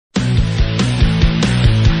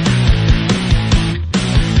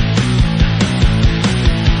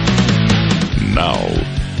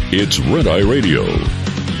It's Red Eye Radio.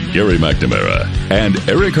 Gary McNamara and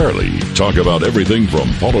Eric Harley talk about everything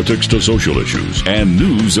from politics to social issues and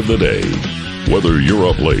news of the day. Whether you're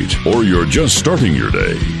up late or you're just starting your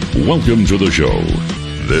day, welcome to the show.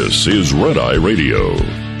 This is Red Eye Radio.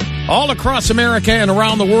 All across America and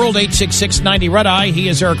around the world, 866-90 Red Eye. He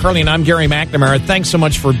is Eric Harley, and I'm Gary McNamara. Thanks so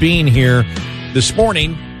much for being here this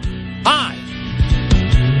morning. Hi.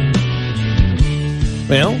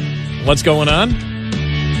 Well, what's going on?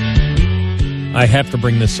 I have to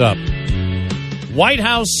bring this up. White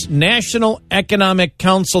House National Economic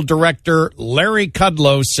Council Director Larry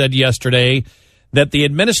Kudlow said yesterday that the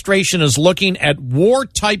administration is looking at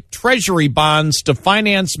war-type treasury bonds to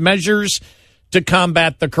finance measures to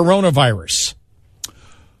combat the coronavirus.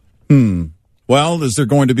 Well, is there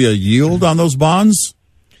going to be a yield on those bonds?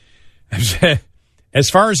 As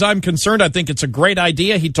far as I'm concerned, I think it's a great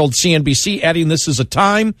idea, he told CNBC, adding this is a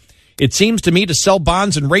time, it seems to me, to sell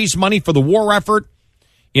bonds and raise money for the war effort.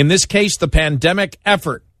 In this case, the pandemic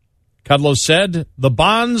effort. Kudlow said the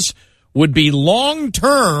bonds would be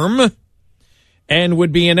long-term and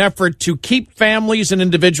would be an effort to keep families and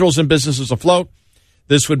individuals and businesses afloat.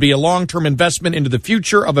 This would be a long-term investment into the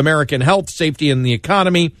future of American health, safety, and the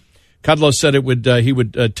economy. Kudlow said he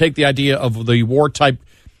would take the idea of the war-type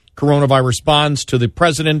coronavirus bonds to the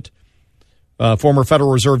president. Former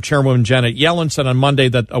Federal Reserve Chairwoman Janet Yellen said on Monday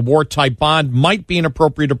that a war-type bond might be an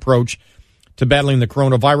appropriate approach to battling the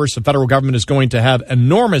coronavirus. The federal government is going to have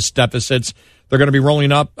enormous deficits. They're going to be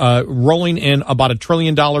rolling in about $1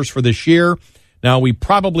 trillion for this year. Now, we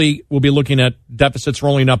probably will be looking at deficits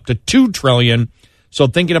rolling up to $2 trillion. So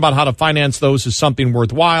thinking about how to finance those is something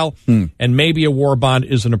worthwhile, and maybe a war bond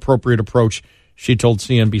is an appropriate approach, she told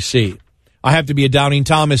CNBC. I have to be a doubting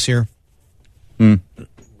Thomas here.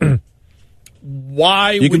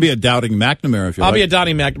 Why you can be a doubting McNamara if you like. I'll be a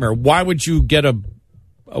doubting McNamara. Why would you get I don't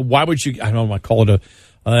want to call it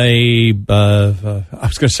I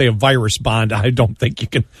was going to say a virus bond. I don't think you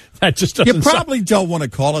can. That just doesn't. You probably don't want to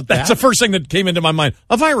call it that. That's the first thing that came into my mind.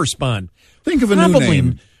 A virus bond. Think of a new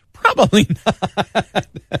name. Probably not.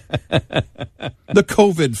 The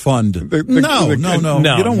COVID fund. No.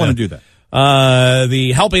 You don't want to do that.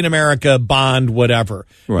 The Helping America bond, whatever.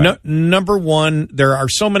 Right. Number one, there are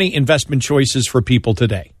so many investment choices for people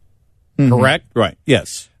today. Mm-hmm. Correct? Right.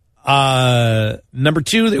 Yes. Number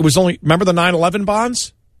two, it was only, remember the 9/11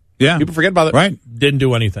 bonds? Yeah. People forget about it. Right. Didn't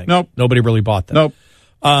do anything. Nope. Nobody really bought them. Nope.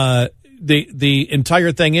 The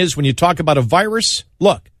entire thing is, when you talk about a virus,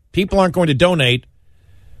 look, people aren't going to donate.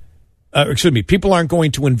 People aren't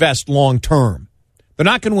going to invest long term. They're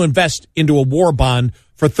not going to invest into a war bond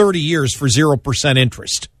for 30 years for 0%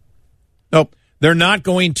 interest. Nope. They're not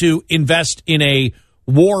going to invest in a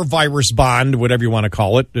war virus bond, whatever you want to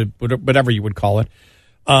call it, whatever you would call it,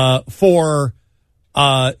 for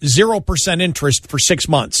 0% interest for 6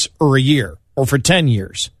 months or a year or for 10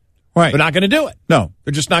 years. Right. They're not going to do it. No.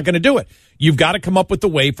 They're just not going to do it. You've got to come up with a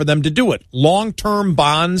way for them to do it. Long-term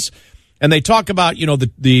bonds. And they talk about, I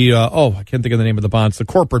can't think of the name of the bonds, the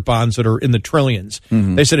corporate bonds that are in the trillions.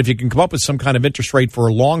 Mm-hmm. They said if you can come up with some kind of interest rate for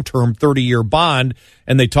a long-term 30-year bond,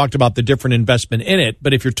 and they talked about the different investment in it.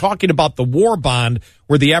 But if you're talking about the war bond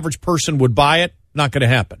where the average person would buy it, not going to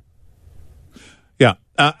happen. Yeah.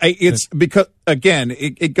 It's because, again,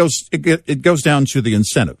 it goes down to the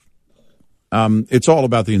incentive. It's all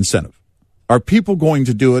about the incentive. Are people going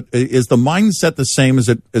to do it? Is the mindset the same as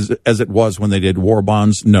it was when they did war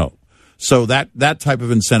bonds? No. So that type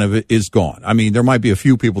of incentive is gone. I mean, there might be a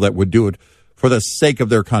few people that would do it for the sake of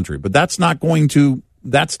their country, but that's not going to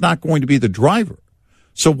be the driver.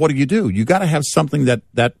 So what do? You got to have something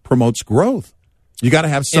that promotes growth. You got to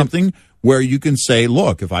have something where you can say,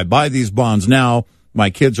 look, if I buy these bonds now,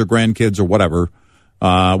 my kids or grandkids or whatever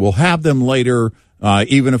will have them later.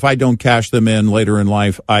 Even if I don't cash them in later in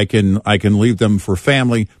life, I can leave them for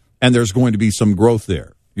family, and there's going to be some growth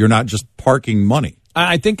there. You're not just parking money.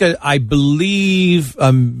 I think I believe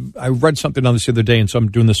I read something on this the other day, and so I'm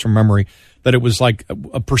doing this from memory, that it was like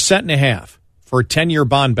 1.5% for a 10-year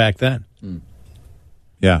bond back then.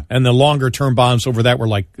 Yeah, and the longer-term bonds over that were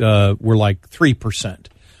like 3%.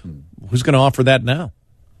 Who's going to offer that now?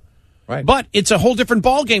 Right, but it's a whole different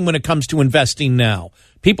ballgame when it comes to investing now.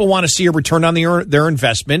 People want to see a return on their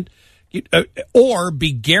investment, or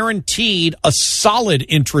be guaranteed a solid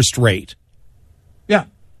interest rate. Yeah.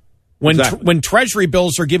 When Treasury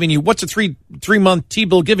bills are giving you, what's a three-month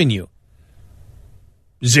T-bill giving you?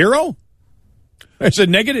 0? It's a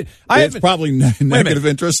negative. It's probably negative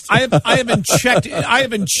interest. I haven't checked. I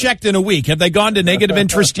haven't checked in a week. Have they gone to negative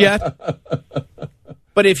interest yet?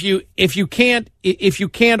 But if you can't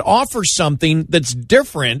offer something that's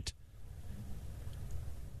different,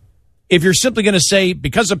 if you're simply going to say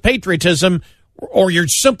because of patriotism, or you're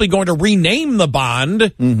simply going to rename the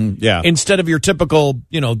bond instead of your typical,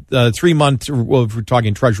 3 month, well, if we're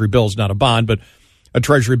talking treasury bills, not a bond, but a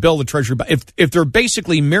treasury bill, if they're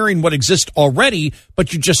basically mirroring what exists already,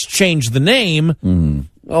 but you just change the name,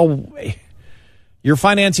 well, you're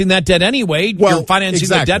financing that debt anyway. Well, you're financing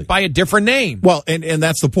the debt by a different name. Well, and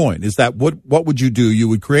that's the point, is that what would you do? You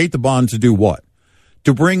would create the bond to do what?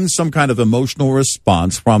 To bring some kind of emotional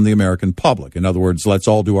response from the American public. In other words, let's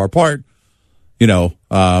all do our part.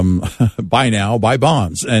 Buy now, buy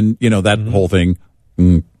bonds. And, that whole thing.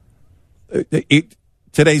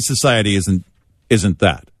 Today's society isn't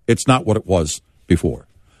that. It's not what it was before.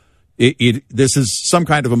 This is some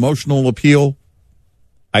kind of emotional appeal.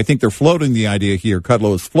 I think they're floating the idea here.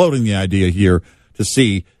 Kudlow is floating the idea here to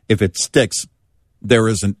see if it sticks.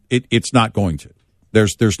 It's not going to.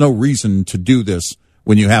 There's no reason to do this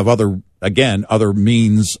when you have other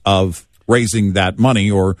means of raising that money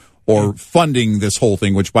or funding this whole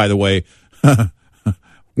thing, which, by the way,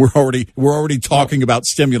 we're already talking about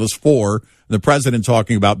stimulus 4, the president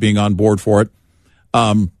talking about being on board for it.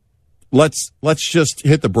 Let's just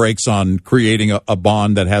hit the brakes on creating a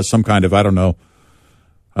bond that has some kind of,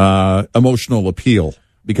 emotional appeal,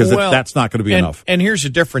 because that's not going to be enough. And here's the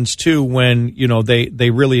difference too, when they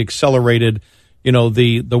really accelerated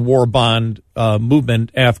the war bond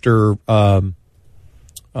movement after the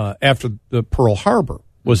Pearl Harbor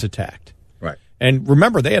was attacked. Right. And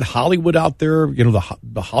remember, they had Hollywood out there.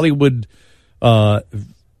 The Hollywood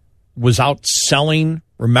was out selling.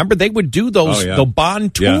 Remember, they would do the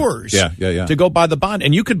bond tours to go buy the bond.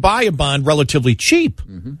 And you could buy a bond relatively cheap.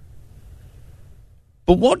 Mm-hmm.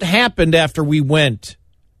 But what happened after we went?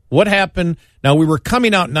 What happened? Now, we were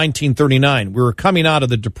coming out in 1939. We were coming out of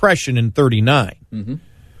the Depression in 39. Mm-hmm.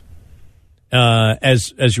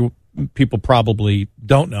 As you people probably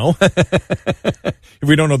don't know. If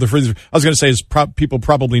we don't know the phrase, I was going to say people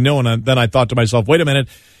probably know, and then I thought to myself, wait a minute,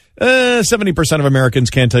 70% of Americans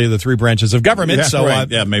can't tell you the 3 branches of government. Yeah, so right.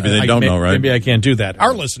 Maybe they don't know, right? Maybe I can't do that.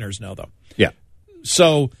 Our listeners know, though. Yeah.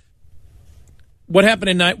 So what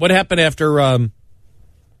happened after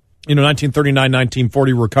 1939,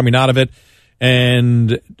 1940? We're coming out of it,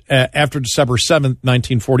 and after December 7th,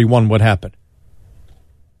 1941, what happened?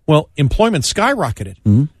 Well, employment skyrocketed.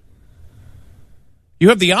 Mm-hmm. You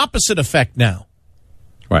have the opposite effect now.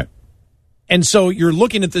 Right. And so you're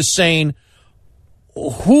looking at this saying,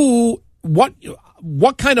 what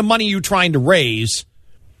kind of money are you trying to raise?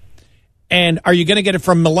 And are you going to get it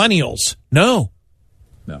from millennials? No.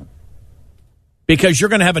 Because you're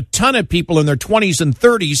going to have a ton of people in their 20s and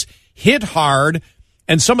 30s hit hard,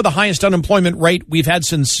 and some of the highest unemployment rate we've had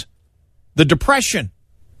since the Depression.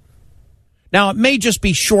 Now, it may just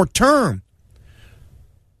be short term,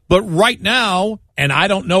 but right now, and I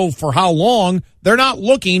don't know for how long, they're not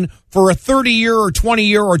looking for a 30-year or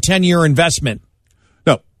 20-year or 10-year investment.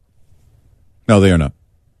 No, they are not.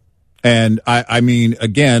 And I mean,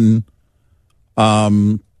 again,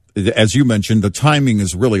 as you mentioned, the timing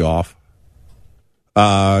is really off.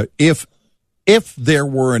 If there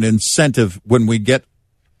were an incentive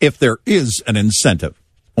if there is an incentive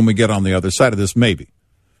when we get on the other side of this, maybe.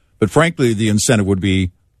 But frankly, the incentive would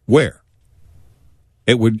be where?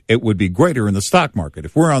 It would be greater in the stock market.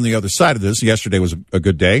 If we're on the other side of this, yesterday was a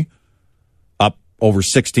good day, up over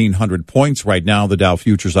 1,600 points. Right now, the Dow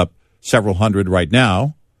futures up several hundred right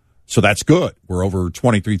now. So that's good. We're over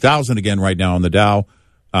 23,000 again right now on the Dow.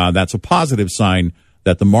 That's a positive sign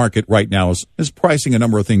that the market right now is pricing a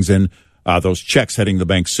number of things in. Those checks heading the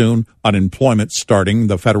bank soon, unemployment starting,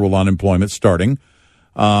 the federal unemployment starting,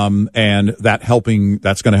 and that's going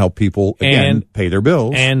to help people again pay their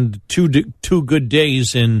bills. And two good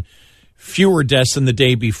days in fewer deaths than the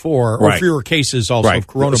day before, or fewer cases also of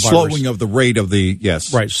coronavirus. Slowing of the rate of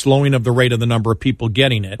slowing of the rate of the number of people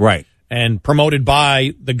getting it. Right. And promoted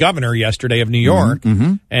by the governor yesterday of New York,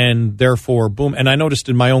 and therefore, boom. And I noticed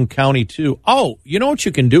in my own county, too. Oh, you know what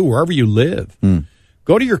you can do wherever you live?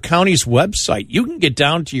 Go to your county's website. You can get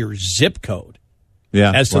down to your zip code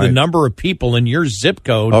as to the number of people in your zip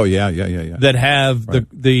code that have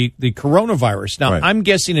the coronavirus. Now, I'm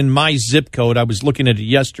guessing in my zip code, I was looking at it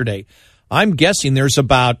yesterday, I'm guessing there's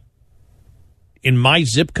about, in my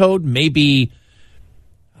zip code, maybe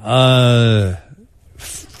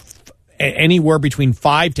anywhere between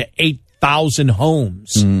 5,000 to 8,000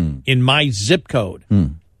 homes in my zip code.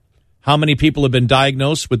 How many people have been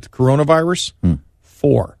diagnosed with coronavirus?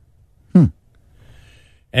 4.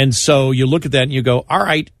 And so you look at that and you go, all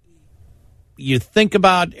right, you think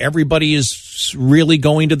about everybody is really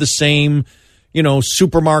going to the same,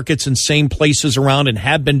 supermarkets and same places around and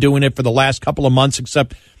have been doing it for the last couple of months,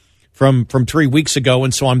 except from 3 weeks ago.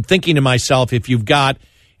 And so I'm thinking to myself, if you've got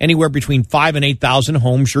anywhere between 5,000 and 8,000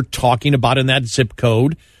 homes, you're talking about in that zip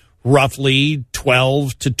code, roughly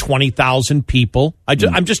 12 to 20,000 people.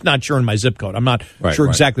 I'm just not sure in my zip code. I'm not sure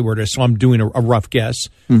exactly where it is, so I'm doing a rough guess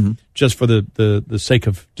just for the sake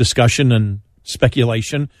of discussion and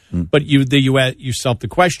speculation. But you ask yourself the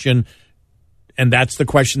question, and that's the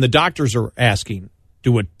question the doctors are asking.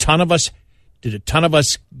 Did a ton of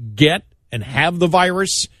us get and have the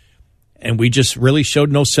virus, and we just really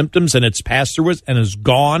showed no symptoms, and it's passed through us and is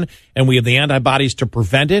gone, and we have the antibodies to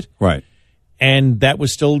prevent it? Right. And that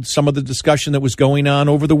was still some of the discussion that was going on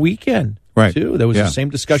over the weekend, too. There was the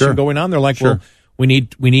same discussion going on. They're like, well, we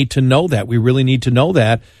need to know that. We really need to know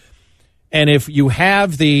that. And if you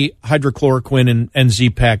have the hydrochloroquine and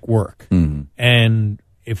Z-Pak work, and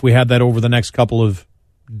if we have that over the next couple of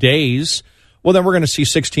days, well, then we're going to see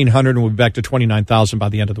 1,600 and we'll be back to 29,000 by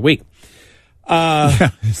the end of the week.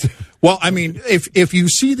 Well, I mean, if you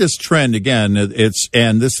see this trend again,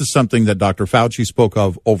 and this is something that Dr. Fauci spoke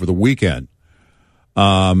of over the weekend,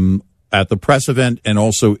 at the press event and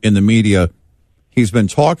also in the media, he's been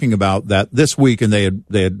talking about that this week, and they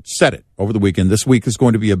had said it over the weekend. This week is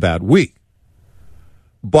going to be a bad week.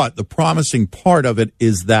 But the promising part of it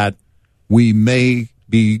is that we may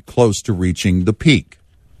be close to reaching the peak.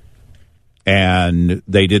 And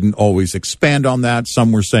they didn't always expand on that.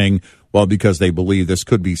 Some were saying, well, because they believe this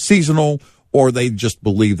could be seasonal, or they just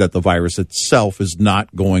believe that the virus itself is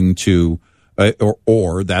not going to,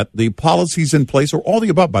 or that the policies in place, or all the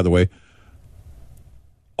above, by the way,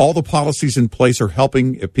 all the policies in place are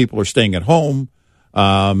helping if people are staying at home.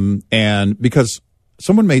 And because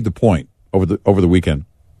someone made the point over the weekend,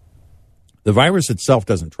 the virus itself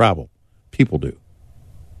doesn't travel. People do.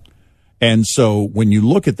 And so when you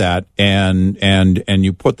look at that and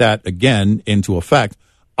you put that again into effect,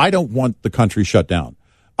 I don't want the country shut down.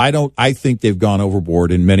 I think they've gone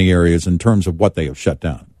overboard in many areas in terms of what they have shut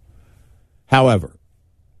down. However,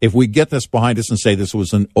 if we get this behind us and say this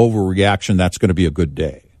was an overreaction, that's going to be a good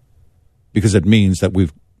day, because it means that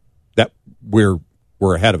we're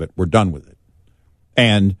ahead of it. We're done with it.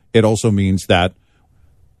 And it also means that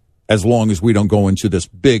as long as we don't go into this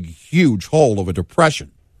big, huge hole of a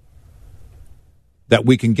depression, that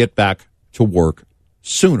we can get back to work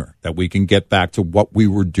sooner, that we can get back to what we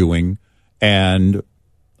were doing. And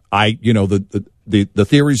the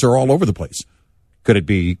theories are all over the place. Could it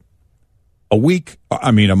be a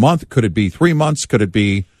month? Could it be 3 months? Could it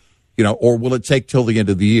be, or will it take till the end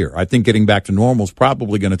of the year? I think getting back to normal is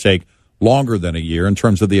probably going to take longer than a year in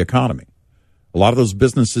terms of the economy. A lot of those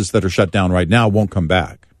businesses that are shut down right now won't come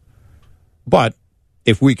back. But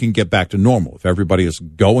if we can get back to normal, if everybody is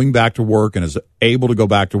going back to work and is able to go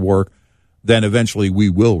back to work, then eventually we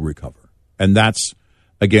will recover. And that's,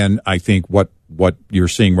 again, I think what you're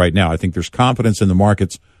seeing right now. I think there's confidence in the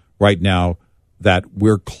markets right now that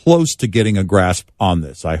we're close to getting a grasp on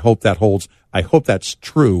this. I hope that holds. I hope that's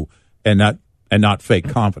true and not fake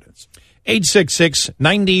confidence.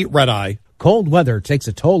 866-90 Red Eye. Cold weather takes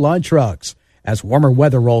a toll on trucks. As warmer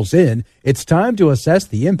weather rolls in, it's time to assess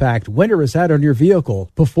the impact winter has had on your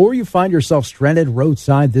vehicle before you find yourself stranded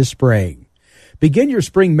roadside this spring. Begin your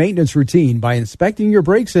spring maintenance routine by inspecting your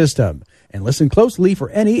brake system and listen closely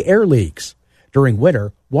for any air leaks. During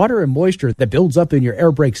winter, water and moisture that builds up in your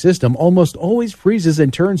air brake system almost always freezes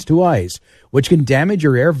and turns to ice, which can damage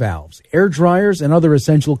your air valves, air dryers, and other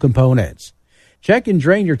essential components. Check and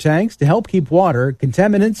drain your tanks to help keep water,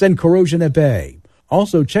 contaminants, and corrosion at bay.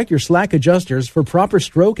 Also, check your slack adjusters for proper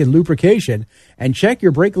stroke and lubrication, and check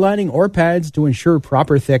your brake lining or pads to ensure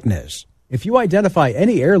proper thickness. If you identify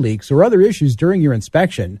any air leaks or other issues during your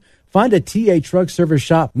inspection, find a TA Truck Service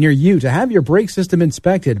shop near you to have your brake system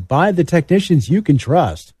inspected by the technicians you can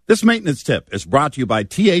trust. This maintenance tip is brought to you by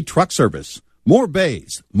TA Truck Service. More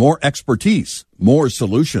bays, more expertise, more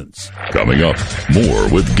solutions. Coming up, more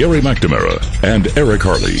with Gary McNamara and Eric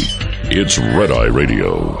Harley. It's Red Eye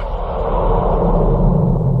Radio.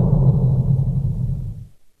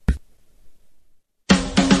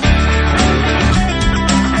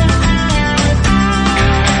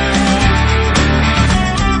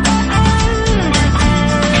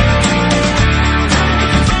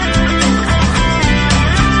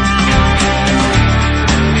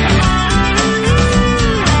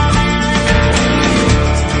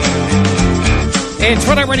 It's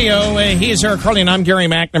Red Eye Radio. He is Eric Harley, and I'm Gary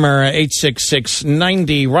McNamara,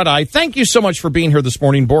 866-90 Red Eye. Thank you so much for being here this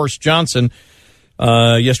morning. Boris Johnson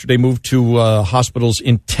yesterday moved to hospital's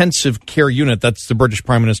intensive care unit. That's the British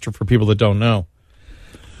Prime Minister, for people that don't know.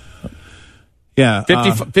 Yeah.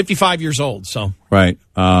 55 years old, so. Right.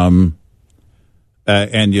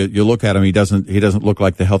 and you look at him, he doesn't look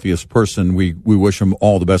like the healthiest person. We wish him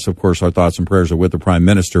all the best. Of course, our thoughts and prayers are with the Prime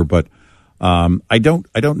Minister. But I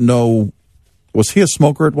don't know. Was he a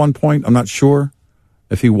smoker at one point? I'm not sure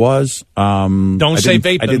if he was. Don't say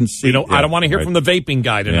vaping. I didn't see. I don't want to hear from the vaping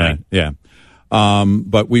guy tonight. Yeah.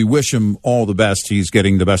 But we wish him all the best. He's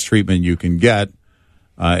getting the best treatment you can get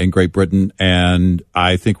in Great Britain, and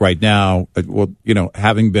I think right now,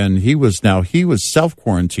 he was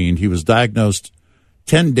self-quarantined. He was diagnosed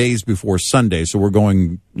 10 days before Sunday, so we're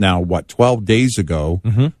going now, 12 days ago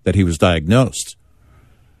that he was diagnosed.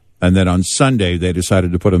 And then on Sunday, they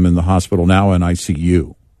decided to put him in the hospital, now in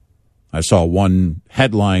ICU. I saw one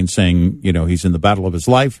headline saying, he's in the battle of his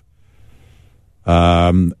life.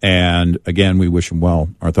 And again, we wish him well.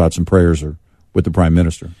 Our thoughts and prayers are with the Prime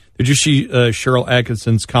Minister. Did you see Cheryl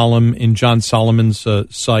Atkinson's column in John Solomon's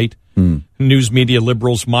site? News media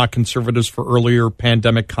liberals mock conservatives for earlier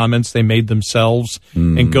pandemic comments they made themselves,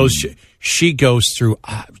 and she goes through.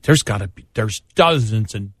 There's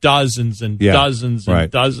dozens and dozens and dozens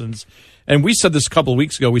and dozens, and we said this a couple of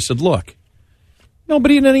weeks ago. We said, look,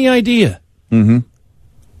 nobody had any idea.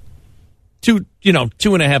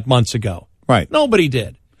 2.5 months ago, right? Nobody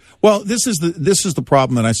did. Well, this is the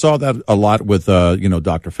problem, and I saw that a lot with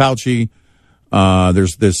Dr. Fauci.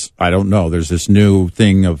 There's this, I don't know, there's this new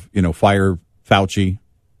thing of, fire Fauci.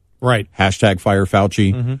 Right. Hashtag fire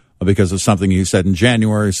Fauci because of something he said in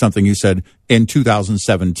January, something he said in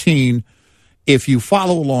 2017. If you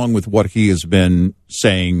follow along with what he has been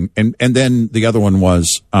saying, and then the other one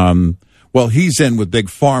was, he's in with Big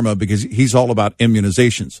Pharma because he's all about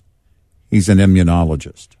immunizations. He's an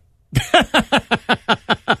immunologist.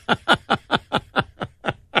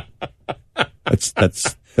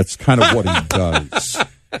 That's kind of what he does.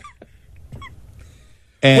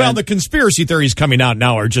 And, the conspiracy theories coming out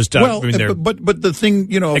now are just but the thing,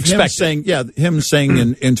 of him saying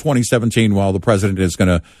in 2017, the president is going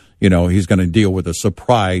to, he's going to deal with a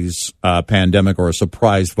surprise pandemic or a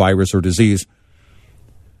surprise virus or disease.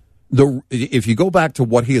 If you go back to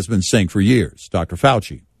what he has been saying for years, Dr.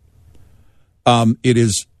 Fauci,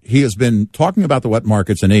 he has been talking about the wet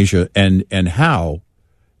markets in Asia and how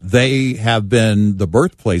they have been the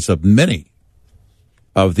birthplace of many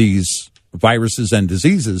of these viruses and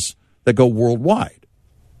diseases that go worldwide.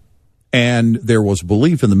 And there was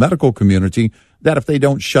belief in the medical community that if they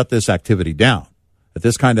don't shut this activity down, that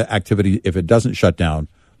this kind of activity, if it doesn't shut down,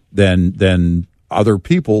 then other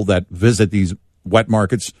people that visit these wet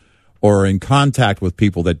markets or are in contact with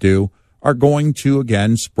people that do are going to,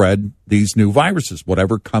 again, spread these new viruses,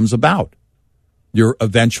 whatever comes about. You're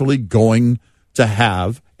eventually going to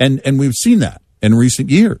have, and we've seen that in recent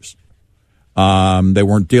years. They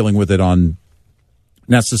weren't dealing with it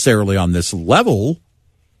necessarily on this level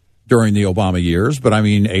during the Obama years, but I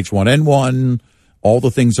mean H1N1, all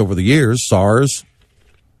the things over the years, SARS,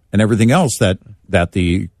 and everything else that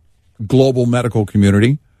the global medical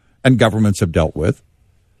community and governments have dealt with.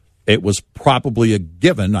 It was probably a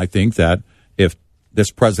given, I think, that if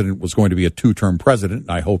this president was going to be a two-term president,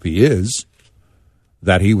 and I hope he is,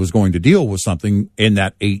 that he was going to deal with something in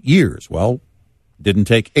that 8 years. Well, didn't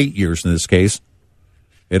take 8 years in this case.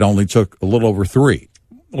 It only took a little over 3.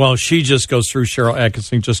 Well, Cheryl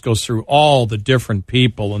Atkinson just goes through all the different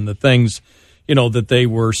people and the things, that they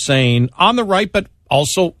were saying on the right, but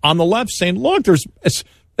also on the left, saying, look, there's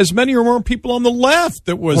as many or more people on the left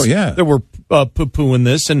that were poo-pooing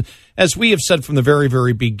this. And as we have said from the very,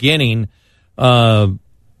 very beginning,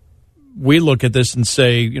 we look at this and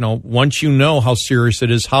say, once you know how serious it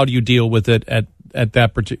is, how do you deal with it at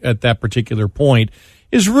that particular point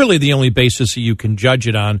is really the only basis that you can judge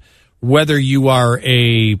it on. Whether you are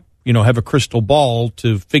have a crystal ball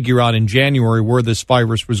to figure out in January where this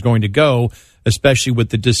virus was going to go, especially with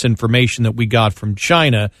the disinformation that we got from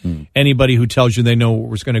China. Anybody who tells you they know where it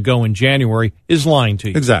was going to go in January is lying to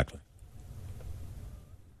you. Exactly.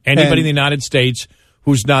 Anybody in the United States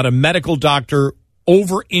who's not a medical doctor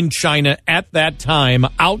over in China at that time,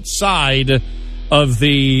 outside of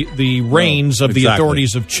the reins of the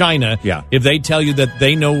authorities of China, if they tell you that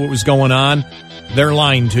they know what was going on, they're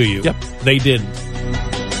lying to you. Yep. They didn't.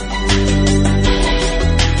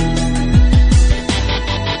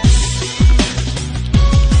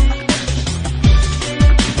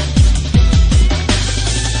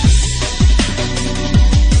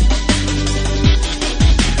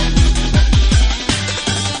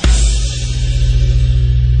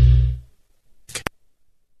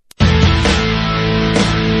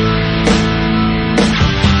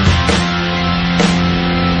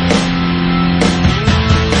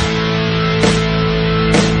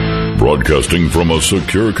 Broadcasting from a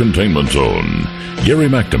secure containment zone, Gary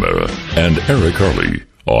McNamara and Eric Harley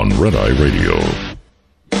on Red Eye Radio.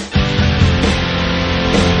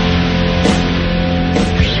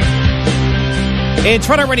 It's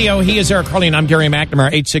Red Eye Radio. He is Eric Harley, and I'm Gary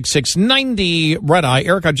McNamara, 866-90 Red Eye.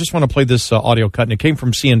 Eric, I just want to play this audio cut, and it came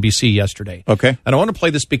from CNBC yesterday. Okay. And I want to play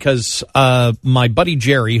this because my buddy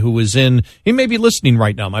Jerry, who is he may be listening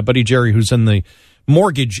right now, my buddy Jerry, who's in the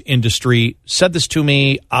mortgage industry, said this to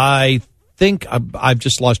me. I think I've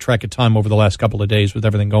just lost track of time over the last couple of days with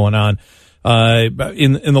everything going on.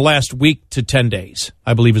 In the last week to 10 days,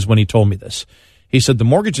 I believe is when he told me this. He said the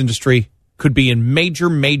mortgage industry could be in major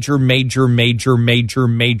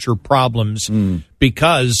problems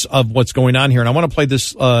because of what's going on here. And I want to play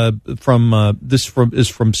this from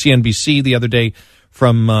CNBC the other day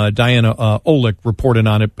from Diana Olick reported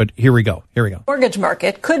on it. But here we go. Mortgage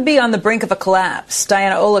market could be on the brink of a collapse.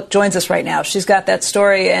 Diana Olick joins us right now. She's got that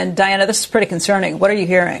story. And Diana, this is pretty concerning. What are you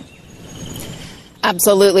hearing?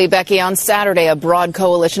 Absolutely, Becky. On Saturday, a broad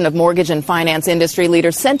coalition of mortgage and finance industry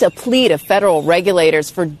leaders sent a plea to federal regulators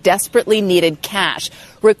for desperately needed cash.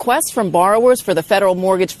 Requests from borrowers for the federal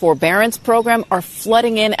mortgage forbearance program are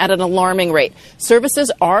flooding in at an alarming rate.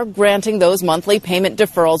 Services are granting those monthly payment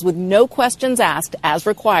deferrals with no questions asked as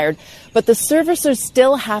required, but the servicers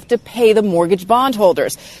still have to pay the mortgage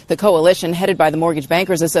bondholders. The coalition, headed by the Mortgage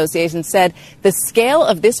Bankers Association, said the scale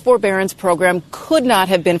of this forbearance program could not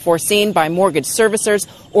have been foreseen by mortgage servicers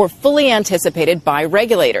or fully anticipated by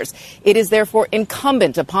regulators. It is therefore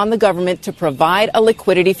incumbent upon the government to provide a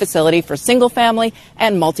liquidity facility for single-family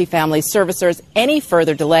and multifamily servicers. Any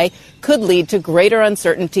further delay could lead to greater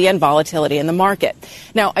uncertainty and volatility in the market.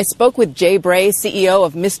 Now, I spoke with Jay Bray, CEO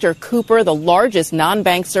of Mr. Cooper, the largest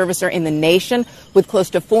non-bank servicer in the nation, with close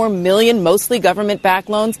to 4 million mostly government-backed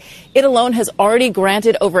loans. It alone has already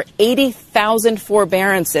granted over 80,000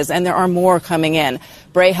 forbearances, and there are more coming in.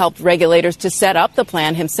 Bray helped regulators to set up the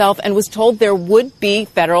plan himself and was told there would be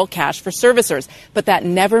federal cash for servicers, but that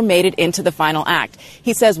never made it into the final act.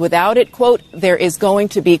 He says without it, quote, there is going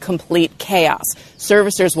to be complete chaos.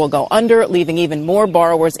 Servicers will go under, leaving even more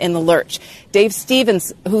borrowers in the lurch. Dave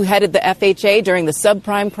Stevens, who headed the FHA during the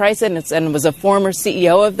subprime crisis and was a former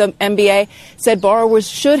CEO of the MBA, said borrowers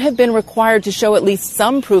should have been required to show at least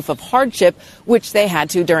some proof of hardship, which they had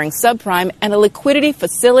to during subprime, and a liquidity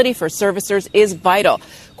facility for servicers is vital.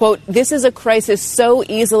 Quote, this is a crisis so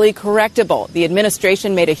easily correctable. The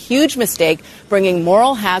administration made a huge mistake bringing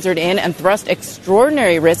moral hazard in and thrust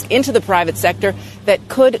extraordinary risk into the private sector that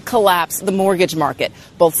could collapse the mortgage market.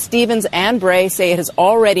 Both Stevens and Bray say it is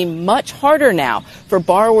already much harder now for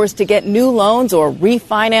borrowers to get new loans or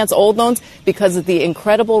refinance old loans because of the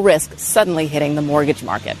incredible risk suddenly hitting the mortgage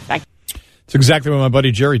market. It's exactly what my buddy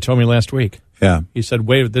Jerry told me last week. Yeah. He said,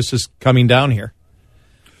 wait, this is coming down here.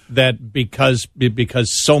 That because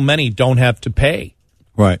so many don't have to pay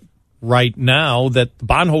right now, that the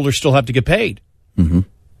bondholders still have to get paid. Mm-hmm.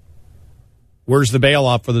 Where's the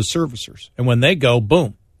bailout for the servicers? And when they go,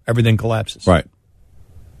 boom, everything collapses. Right.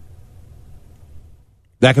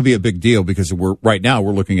 That could be a big deal because right now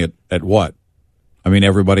we're looking at what? I mean,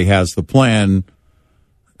 everybody has the plan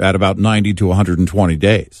at about 90 to 120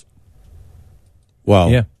 days. Well,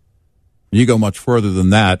 yeah. You go much further than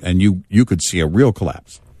that, and you could see a real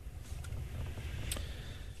collapse.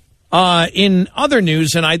 In other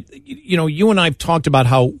news, and you and I've talked about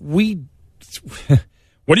how what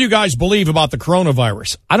do you guys believe about the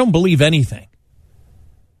coronavirus? I don't believe anything.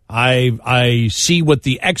 I see what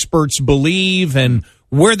the experts believe and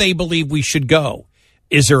where they believe we should go.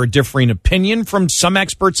 Is there a differing opinion from some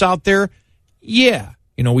experts out there? Yeah.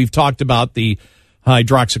 We've talked about the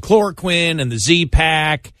hydroxychloroquine and the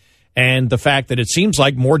Z-Pack and the fact that it seems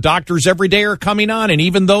like more doctors every day are coming on, and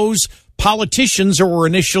even those politicians who were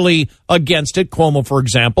initially against it, Cuomo, for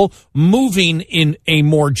example, moving in a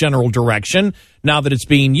more general direction now that it's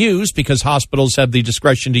being used because hospitals have the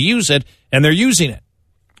discretion to use it, and they're using it.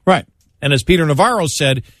 Right. And as Peter Navarro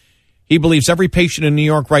said, he believes every patient in New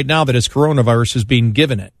York right now that has coronavirus is being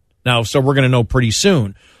given it. Now, so we're going to know pretty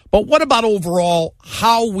soon. But what about overall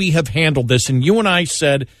how we have handled this? And you and I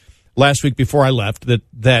said last week before I left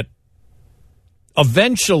that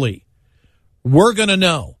eventually we're going to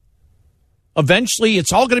know. Eventually,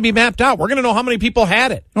 it's all going to be mapped out. We're going to know how many people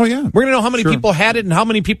had it. Oh, yeah. We're going to know how many people had it and how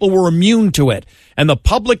many people were immune to it. And the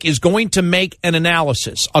public is going to make an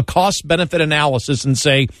analysis, a cost-benefit analysis, and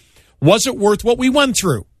say, was it worth what we went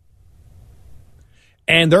through?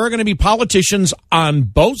 And there are going to be politicians on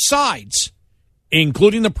both sides,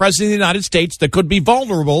 including the President of the United States, that could be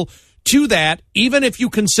vulnerable to that. Even if you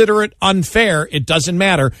consider it unfair, it doesn't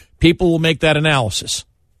matter. People will make that analysis.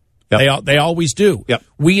 Yep. They always do. Yep.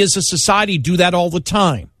 We as a society do that all the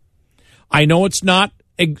time. I know it's not,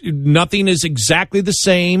 nothing is exactly the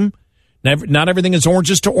same. Not everything is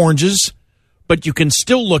oranges to oranges, but you can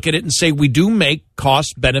still look at it and say we do make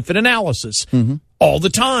cost-benefit analysis all the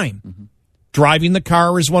time. Mm-hmm. Driving the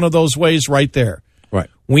car is one of those ways right there. Right.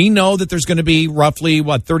 We know that there's going to be roughly,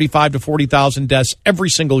 35 to 40,000 deaths every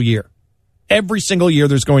single year. Every single year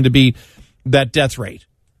there's going to be that death rate.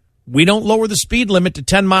 We don't lower the speed limit to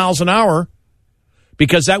 10 miles an hour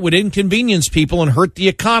because that would inconvenience people and hurt the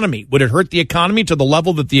economy. Would it hurt the economy to the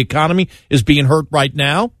level that the economy is being hurt right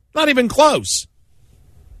now? Not even close.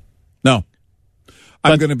 No.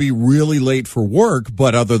 I'm going to be really late for work,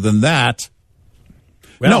 but other than that,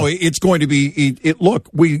 no, it's going to be, look,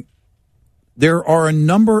 there are a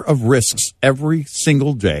number of risks every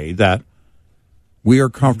single day that we are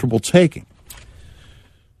comfortable taking.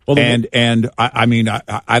 Well, I mean,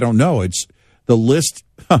 I don't know. It's the list.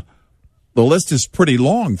 The list is pretty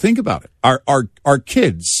long. Think about it. Our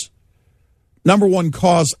kids, number one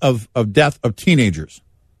cause of death of teenagers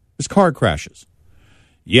is car crashes.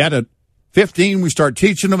 Yet at 15, we start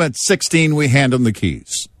teaching them. At 16, we hand them the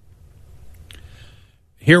keys.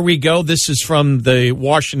 Here we go. This is from the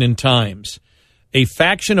Washington Times. A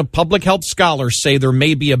faction of public health scholars say there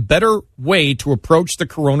may be a better way to approach the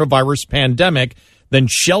coronavirus pandemic than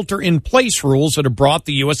shelter-in-place rules that have brought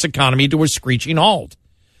the U.S. economy to a screeching halt.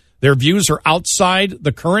 Their views are outside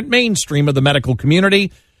the current mainstream of the medical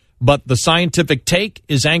community, but the scientific take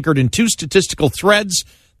is anchored in two statistical threads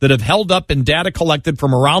that have held up in data collected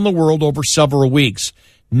from around the world over several weeks,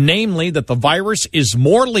 namely that the virus is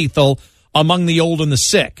more lethal among the old and the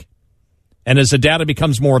sick. And as the data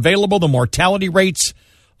becomes more available, the mortality rates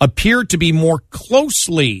appear to be more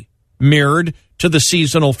closely mirrored to the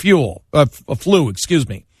seasonal flu.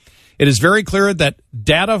 It is very clear from the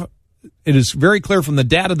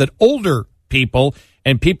data that older people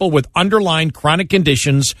and people with underlying chronic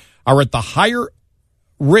conditions are at the higher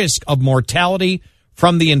risk of mortality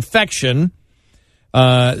from the infection,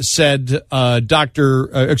 said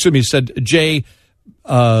Jay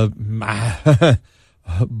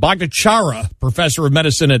Bhattacharya, professor of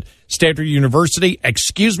medicine at Stanford University.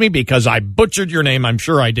 Excuse me because I butchered your name. I'm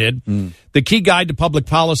sure I did. The key guide to public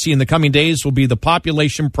policy in the coming days will be the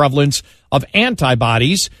population prevalence of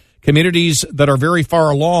antibodies. Communities that are very far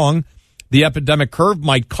along the epidemic curve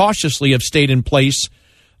might cautiously have stayed in place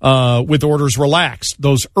with orders relaxed.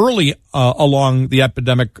 Those early along the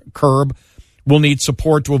epidemic curve will need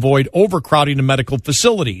support to avoid overcrowding in medical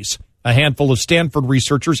facilities. A handful of Stanford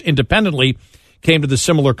researchers independently came to the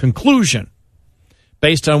similar conclusion.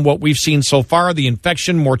 Based on what we've seen so far, the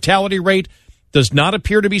infection mortality rate does not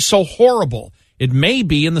appear to be so horrible. It may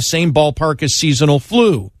be in the same ballpark as seasonal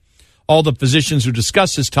flu. All the physicians who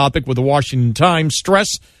discuss this topic with the Washington Times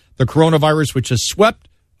stress the coronavirus, which has swept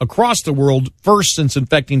across the world first since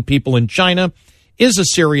infecting people in China, is a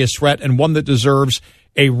serious threat and one that deserves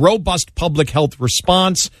a robust public health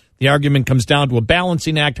response. The argument comes down to a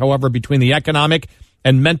balancing act, however, between the economic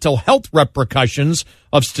and mental health repercussions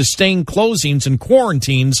of sustained closings and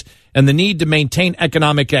quarantines and the need to maintain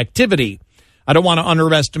economic activity. I don't want to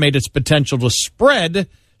underestimate its potential to spread,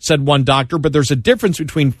 said one doctor, but there's a difference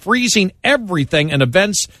between freezing everything and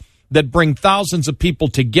events that bring thousands of people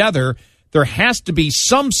together. There has to be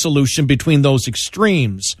some solution between those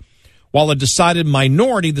extremes. While a decided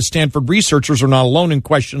minority, the Stanford researchers are not alone in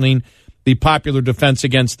questioning the popular defense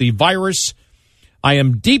against the virus. I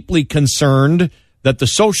am deeply concerned that the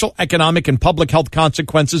social, economic, and public health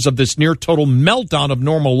consequences of this near-total meltdown of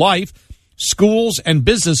normal life, schools and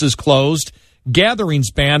businesses closed,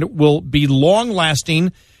 gatherings banned, will be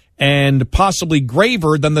long-lasting and possibly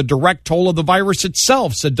graver than the direct toll of the virus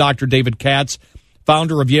itself, said Dr. David Katz,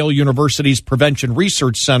 founder of Yale University's Prevention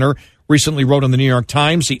Research Center, recently wrote in the New York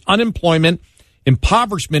Times, the unemployment,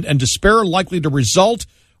 impoverishment, and despair likely to result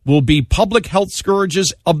will be public health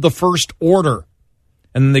scourges of the first order.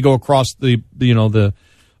 And then they go across the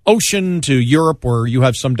ocean to Europe, where you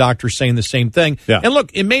have some doctors saying the same thing. Yeah. And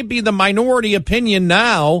look, it may be the minority opinion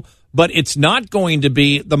now, but it's not going to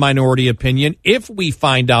be the minority opinion if we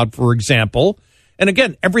find out, for example, and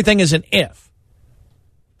again, everything is an if,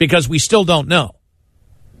 because we still don't know.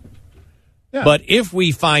 Yeah. But if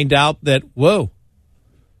we find out that, whoa,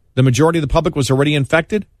 the majority of the public was already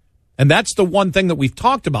infected, and that's the one thing that we've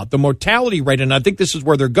talked about, the mortality rate, and I think this is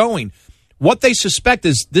where they're going. What they suspect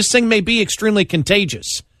is this thing may be extremely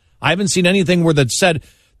contagious. I haven't seen anything where that said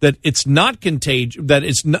that it's not contagious,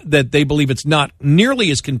 that they believe it's not nearly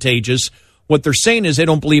as contagious. What they're saying is they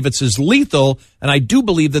don't believe it's as lethal, and I do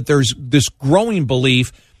believe that there's this growing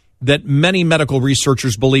belief that many medical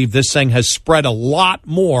researchers believe this thing has spread a lot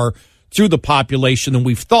more through the population than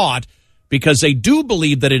we've thought, because they do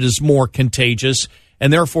believe that it is more contagious,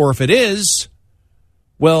 and therefore if it is,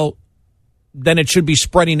 well, then it should be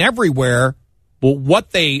spreading everywhere. Well,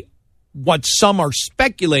 what some are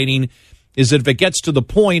speculating is that if it gets to the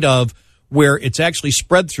point of where it's actually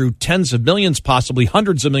spread through tens of millions, possibly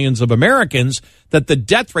hundreds of millions of Americans, that the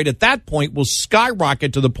death rate at that point will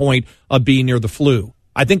skyrocket to the point of being near the flu.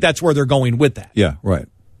 I think that's where they're going with that. Yeah, right.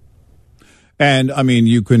 And I mean,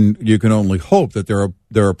 you can only hope that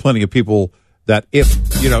there are plenty of people that, if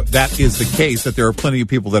that is the case, that there are plenty of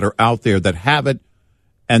people that are out there that have it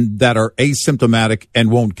and that are asymptomatic and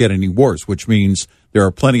won't get any worse, which means there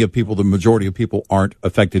are plenty of people, the majority of people aren't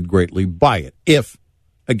affected greatly by it. If,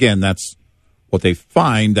 again, that's what they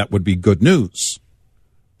find, that would be good news.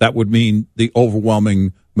 That would mean the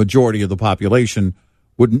overwhelming majority of the population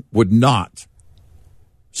would not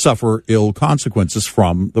suffer ill consequences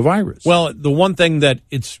from the virus. Well, the one thing that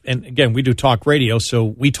and again, we do talk radio, so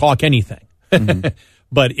we talk anything. Mm-hmm.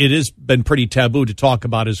 But it has been pretty taboo to talk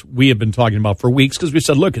about, as we have been talking about for weeks, because we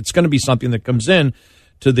said, look, it's going to be something that comes in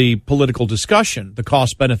to the political discussion, the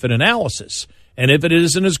cost-benefit analysis. And if it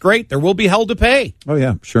isn't as great, there will be hell to pay. Oh,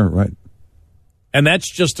 yeah, sure, right. And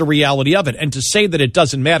that's just the reality of it. And to say that it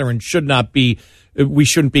doesn't matter and we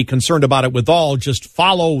shouldn't be concerned about it with all, just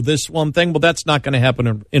follow this one thing, well, that's not going to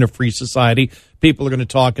happen in a free society. People are going to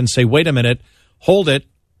talk and say, wait a minute, hold it.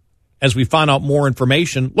 As we find out more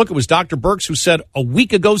information, look, it was Dr. Birx who said a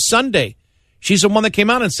week ago Sunday, she's the one that came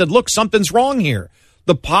out and said, look, something's wrong here.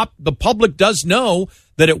 The public does know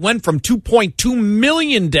that it went from 2.2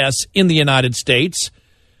 million deaths in the United States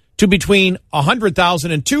to between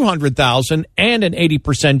 100,000 and 200,000, and an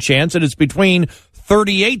 80% chance that it's between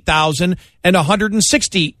 38,000 and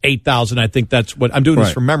 168,000. I think that's what I'm doing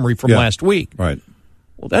this from memory from last week. Right.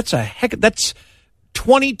 Well, that's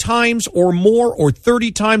 20 times or more, or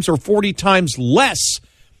 30 times or 40 times less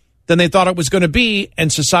than they thought it was going to be,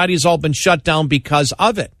 and society has all been shut down because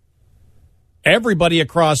of it. Everybody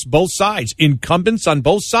across both sides, incumbents on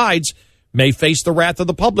both sides, may face the wrath of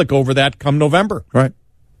the public over that come November. Right.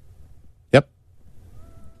 Yep.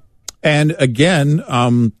 And again,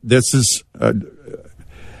 this is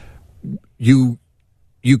you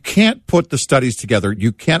can't put the studies together.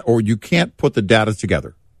 You can't put the data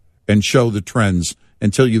together and show the trends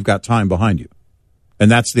until you've got time behind you. And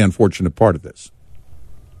that's the unfortunate part of this,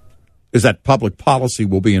 is that public policy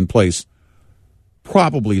will be in place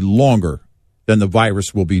probably longer than the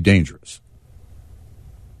virus will be dangerous.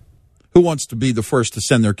 Who wants to be the first to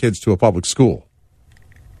send their kids to a public school?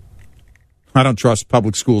 I don't trust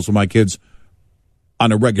public schools with my kids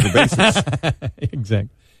on a regular basis.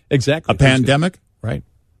 Exactly. A pandemic? Right.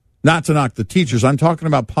 Not to knock the teachers. I'm talking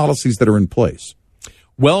about policies that are in place.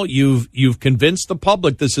 Well, you've convinced the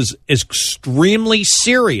public this is extremely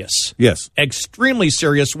serious. Yes. Extremely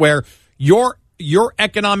serious, where your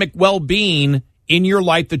economic well-being in your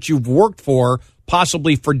life that you've worked for,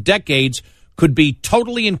 possibly for decades, could be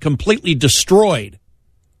totally and completely destroyed.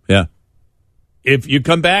 Yeah. If you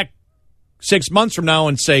come back 6 months from now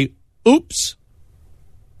and say, oops.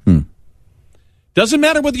 Doesn't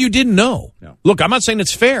matter whether you didn't know. No. Look, I'm not saying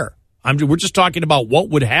it's fair. We're just talking about what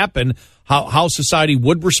would happen, how society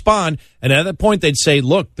would respond. And at that point, they'd say,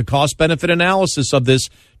 look, the cost-benefit analysis of this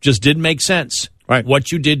just didn't make sense. Right.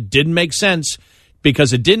 What you did didn't make sense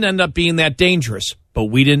because it didn't end up being that dangerous. But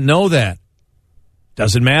we didn't know that.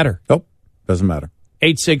 Doesn't matter. Nope. Doesn't matter.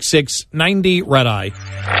 866-90-RED-EYE.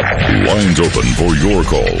 Lines open for your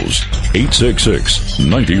calls.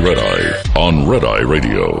 866-90-RED-EYE on Red Eye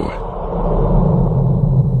Radio.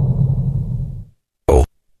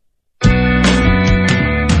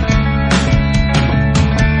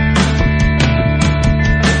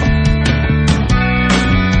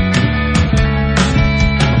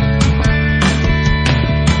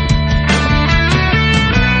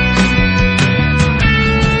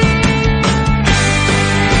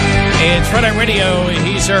 Red Eye Radio,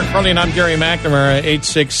 he's Eric Carly, and I'm Gary McNamara,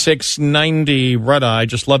 866-90-RED-EYE. I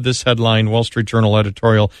just love this headline, Wall Street Journal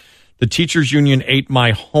editorial. The teachers union ate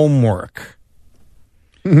my homework.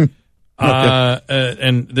 And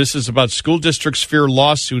this is about school districts fear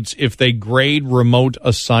lawsuits if they grade remote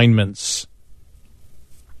assignments.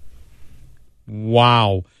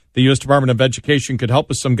 Wow. The U.S. Department of Education could help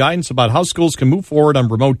with some guidance about how schools can move forward on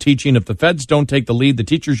remote teaching. If the feds don't take the lead, the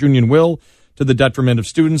teachers union will, to the detriment of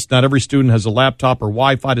students. Not every student has a laptop or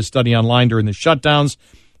Wi-Fi to study online during the shutdowns.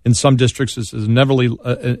 In some districts, this has inevitably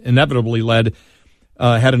had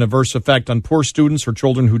an adverse effect on poor students or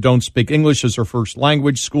children who don't speak English as their first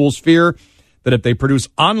language. Schools fear that if they produce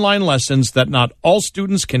online lessons that not all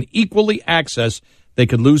students can equally access, they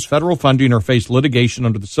could lose federal funding or face litigation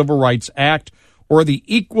under the Civil Rights Act or the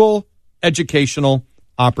Equal Educational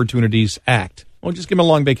Opportunities Act. Well, just give them a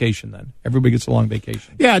long vacation then. Everybody gets a long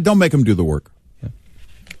vacation. Yeah, don't make them do the work. Yeah.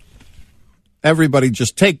 Everybody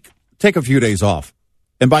just take a few days off.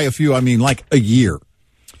 And by a few, I mean like a year.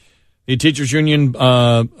 The teachers union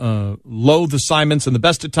loathe assignments in the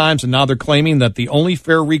best of times, and now they're claiming that the only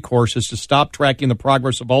fair recourse is to stop tracking the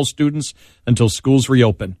progress of all students until schools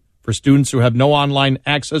reopen. For students who have no online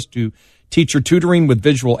access to teacher tutoring with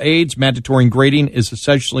visual aids, mandatory grading is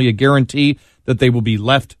essentially a guarantee that they will be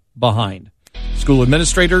left behind. School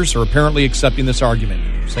administrators are apparently accepting this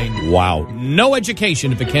argument, saying, wow, no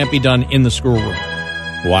education if it can't be done in the schoolroom.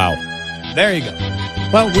 Wow. There you go.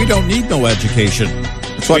 Well, we don't need no education.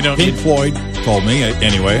 That's what Pink Floyd told me,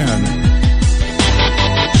 anyway.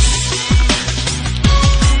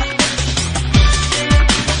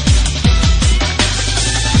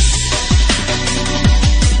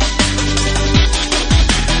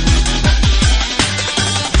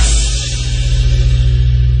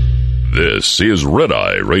 This is Red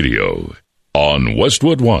Eye Radio on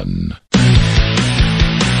Westwood One.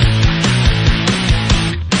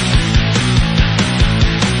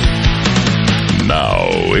 Now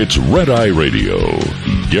it's Red Eye Radio.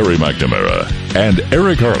 Gary McNamara and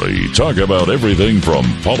Eric Harley talk about everything from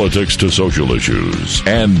politics to social issues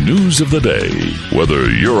and news of the day.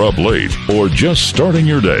 Whether you're up late or just starting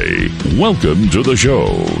your day, welcome to the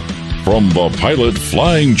show. From the Pilot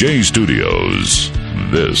Flying J Studios,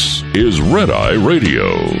 this is Red Eye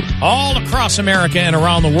Radio. All across America and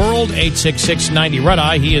around the world,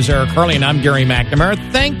 866-90-RED-EYE. He is Eric Harley, and I'm Gary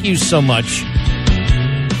McNamara. Thank you so much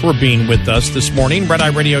for being with us this morning.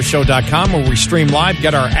 RedEyeRadioshow.com, where we stream live.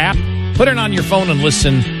 Get our app, put it on your phone, and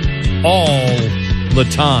listen all the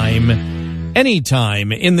time,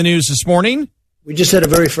 anytime. In the news this morning, we just had a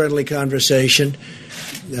very friendly conversation.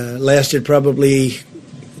 Lasted probably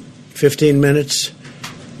 15 minutes.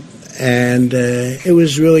 And it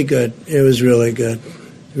was really good. It was really good.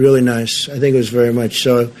 Really nice. I think it was very much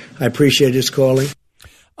so. I appreciate his calling.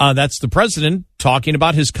 That's the president talking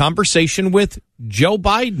about his conversation with Joe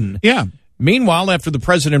Biden. Yeah. Meanwhile, after the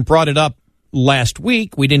president brought it up last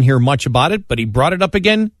week, we didn't hear much about it, but he brought it up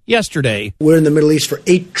again yesterday. We're in the Middle East for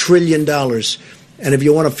 $8 trillion. And if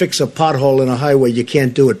you want to fix a pothole in a highway, you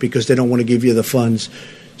can't do it because they don't want to give you the funds.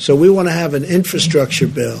 So we want to have an infrastructure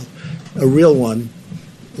bill, a real one,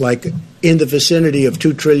 like in the vicinity of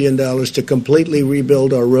 $2 trillion to completely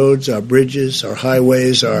rebuild our roads, our bridges, our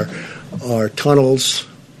highways, our tunnels,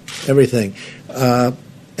 everything. And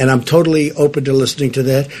I'm totally open to listening to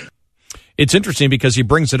that. It's interesting because he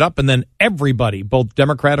brings it up, and then everybody, both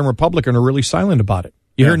Democrat and Republican, are really silent about it.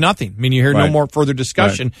 You hear nothing. I mean, you hear no more further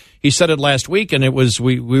discussion. Right. He said it last week, and it was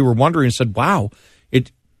we were wondering and said, wow,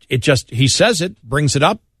 it just, he says it, brings it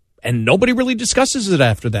up, and nobody really discusses it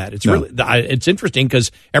after that. It's really, it's interesting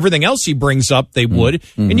because everything else he brings up, they would.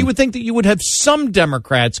 Mm-hmm. And you would think that you would have some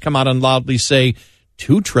Democrats come out and loudly say,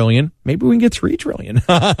 $2 trillion, maybe we can get $3 trillion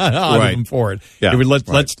out of them for it. Yeah,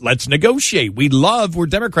 let's negotiate. We're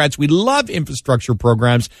Democrats. We love infrastructure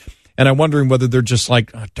programs. And I'm wondering whether they're just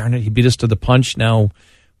like, oh, darn it, he beat us to the punch. Now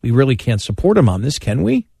we really can't support him on this, can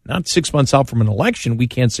we? Not 6 months out from an election, we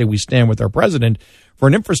can't say we stand with our president for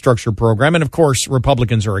an infrastructure program. And, of course,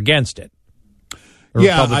 Republicans are against it.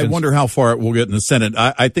 I wonder how far it will get in the Senate.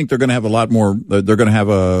 I think they're going to have a lot more. They're going to have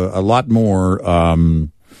a lot more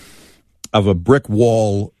of a brick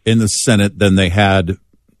wall in the Senate than they had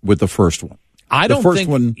with the first one. I don't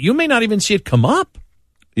think you may not even see it come up.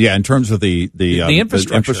 Yeah, in terms of the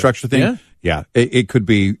infrastructure thing. Yeah, it could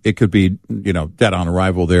be dead on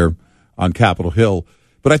arrival there on Capitol Hill.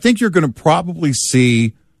 But I think you're going to probably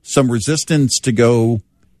see some resistance to go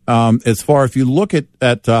as far. If you look at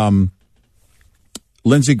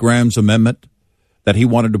Lindsey Graham's amendment that he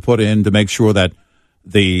wanted to put in to make sure that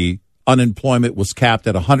the unemployment was capped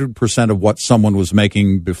at 100% of what someone was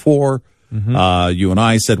making before. Mm-hmm. You and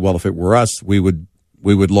I said, well, if it were us, we would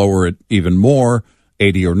lower it even more,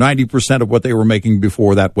 80 or 90% of what they were making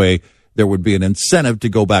before. That way, there would be an incentive to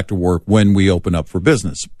go back to work when we open up for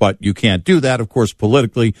business. But you can't do that, of course,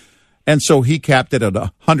 politically. And so he capped it at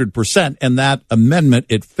 100%. And that amendment,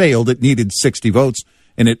 it failed. It needed 60 votes,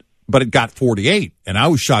 but it got 48. And I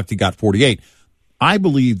was shocked he got 48. I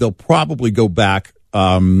believe they'll probably go back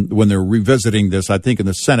when they're revisiting this. I think in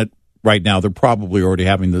the Senate right now, they're probably already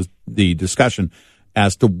having the discussion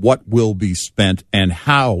as to what will be spent and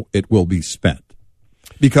how it will be spent.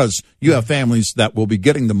 Because you have families that will be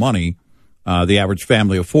getting the money, the average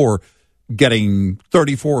family of four, getting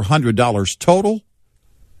 $3,400 total.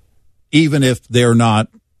 even if they're not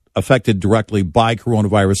affected directly by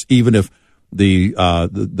coronavirus, even if the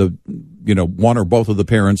one or both of the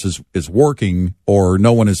parents is working or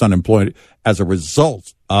no one is unemployed as a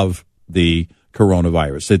result of the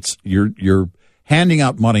coronavirus. It's you're handing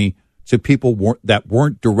out money to people that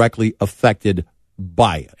weren't directly affected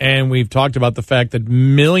by it. And we've talked about the fact that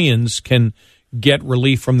millions can get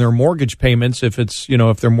relief from their mortgage payments if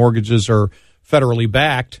their mortgages are federally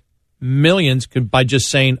backed. Millions could, by just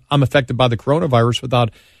saying I'm affected by the coronavirus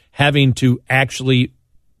without having to actually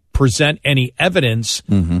present any evidence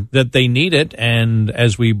that they need it. And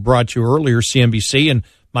as we brought you earlier, CNBC and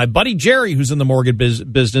my buddy Jerry, who's in the mortgage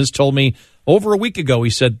business, told me over a week ago, he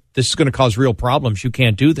said, this is going to cause real problems. You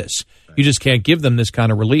can't do this. You just can't give them this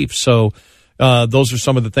kind of relief. So those are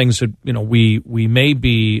some of the things that we may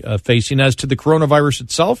be facing. As to the coronavirus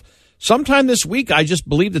itself, sometime this week, I just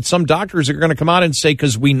believe that some doctors are going to come out and say,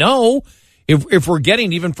 because we know if we're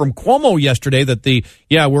getting even from Cuomo yesterday that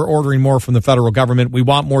we're ordering more from the federal government. We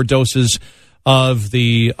want more doses of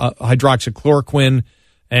the hydroxychloroquine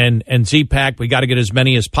and Z-Pack. We got to get as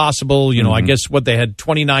many as possible. I guess they had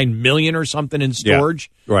 29 million or something in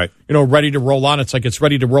storage. Yeah, right. Ready to roll on. It's like it's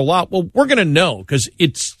ready to roll out. Well, we're going to know because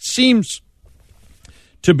it seems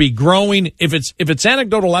to be growing. If it's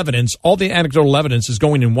anecdotal evidence, all the anecdotal evidence is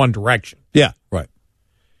going in one direction. Yeah, right.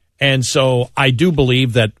 And so I do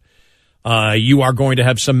believe that you are going to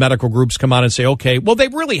have some medical groups come out and say, okay, well, they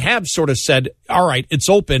really have sort of said, all right, it's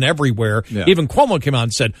open everywhere. Yeah. Even Cuomo came out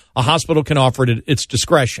and said a hospital can offer it at its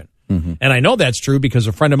discretion. And I know that's true because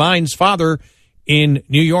a friend of mine's father in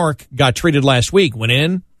New York got treated last week, went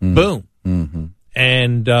in, boom,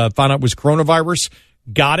 and found out it was coronavirus,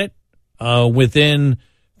 got it within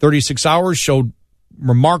 36 hours, showed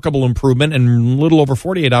remarkable improvement, and a little over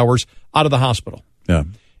 48 hours out of the hospital. Yeah.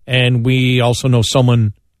 And we also know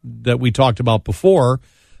someone that we talked about before,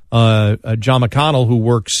 John McConnell, who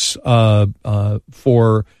works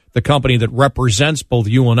for the company that represents both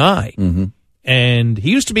you and I. And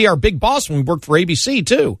he used to be our big boss when we worked for ABC,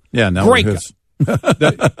 too. Yeah, now great guy.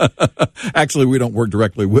 Actually, we don't work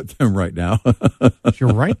directly with them right now.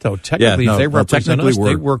 You're right, though. Technically, if they represent us,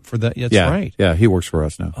 they work for that. That's right. Yeah, he works for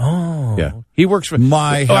us now. Oh. Yeah. He works for...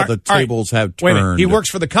 how the tables have turned. Wait a minute. He works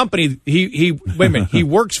for the company... Wait a minute. He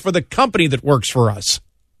works for the company that works for us.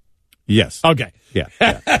 Yes. Okay. Yeah.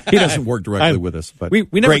 He doesn't work directly with us, but we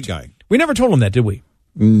never great guy. We never told him that, did we?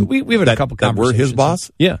 We've had a couple conversations. We're his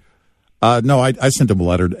boss? Yeah. No, I sent him a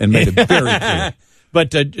letter and made it very clear.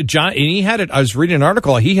 But John, and he had it. I was reading an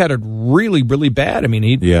article. He had it really, really bad. I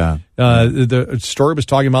mean, the story was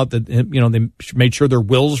talking about that. They made sure their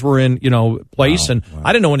wills were in place, and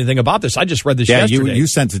I didn't know anything about this. I just read this yesterday. You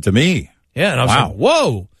sent it to me. Yeah, and I was like,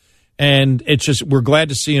 whoa. And it's just we're glad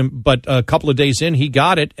to see him. But a couple of days in, he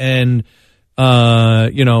got it, and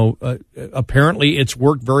apparently it's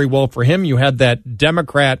worked very well for him. You had that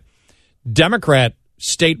Democrat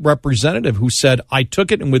state representative who said, I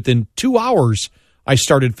took it, and within 2 hours. I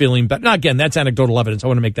started feeling better. Now, again, that's anecdotal evidence. I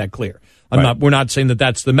want to make that clear. We're not saying that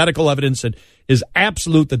that's the medical evidence that is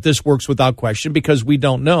absolute that this works without question because we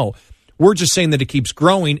don't know. We're just saying that it keeps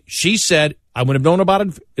growing. She said, I wouldn't have known about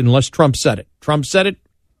it unless Trump said it. Trump said it.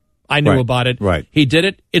 I knew about it. Right. He did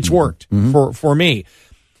it. It's worked for me.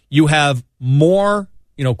 You have more,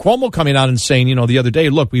 Cuomo coming out and saying, the other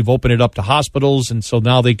day, look, we've opened it up to hospitals. And so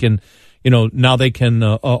now they can,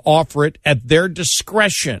 offer it at their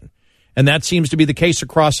discretion. And that seems to be the case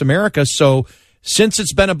across America. So since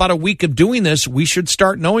it's been about a week of doing this, we should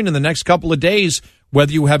start knowing in the next couple of days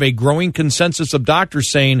whether you have a growing consensus of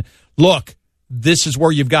doctors saying, look, this is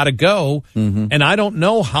where you've got to go. And I don't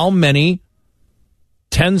know how many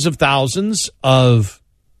tens of thousands of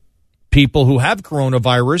people who have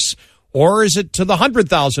coronavirus, or is it to the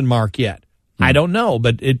 100,000 mark yet? I don't know,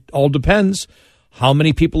 but it all depends how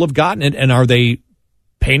many people have gotten it, and are they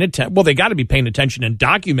paying attention? Well, they got to be paying attention and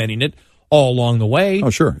documenting it all along the way. Oh,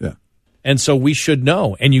 sure, yeah. And so we should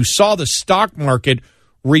know. And you saw the stock market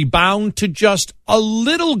rebound to just a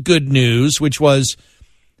little good news, which was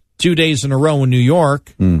 2 days in a row in New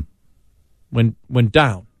York went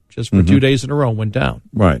down. Just for 2 days in a row went down.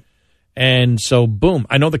 Right. And so, boom.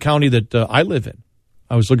 I know the county that I live in.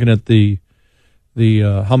 I was looking at the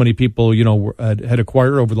how many people, had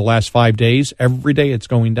acquired over the last 5 days. Every day it's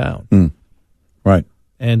going down. Right.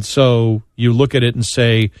 And so you look at it and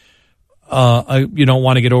say, you don't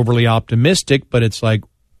want to get overly optimistic, but it's like,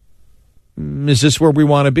 is this where we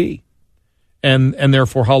want to be? And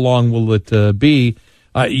therefore, how long will it be?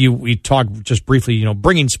 We talked just briefly,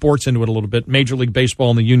 bringing sports into it a little bit. Major League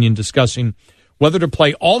Baseball and the union discussing whether to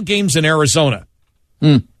play all games in Arizona,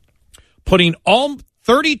 putting all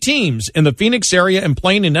 30 teams in the Phoenix area and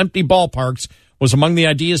playing in empty ballparks was among the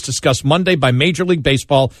ideas discussed Monday by Major League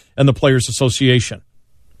Baseball and the Players Association.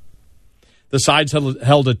 The sides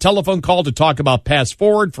held a telephone call to talk about paths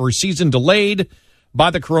forward for a season delayed by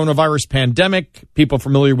the coronavirus pandemic. People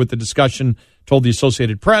familiar with the discussion told the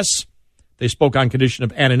Associated Press. They spoke on condition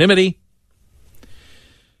of anonymity.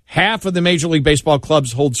 Half of the Major League Baseball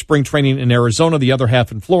clubs hold spring training in Arizona, the other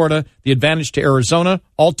half in Florida. The advantage to Arizona,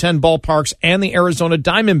 all 10 ballparks and the Arizona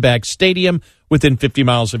Diamondbacks Stadium within 50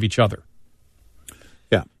 miles of each other.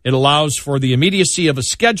 Yeah. It allows for the immediacy of a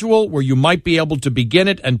schedule where you might be able to begin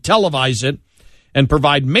it and televise it and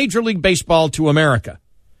provide Major League Baseball to America,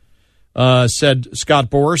 said Scott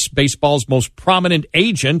Boras, baseball's most prominent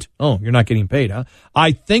agent. Oh, you're not getting paid, huh?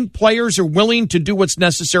 I think players are willing to do what's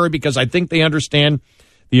necessary because I think they understand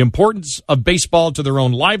the importance of baseball to their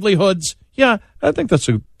own livelihoods. Yeah, I think that's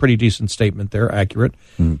a pretty decent statement there, accurate.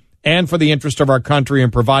 And for the interest of our country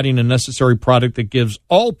and providing a necessary product that gives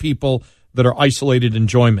all people that are isolated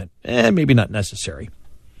enjoyment. Maybe not necessary.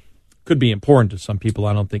 Could be important to some people.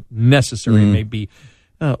 I don't think necessary. May be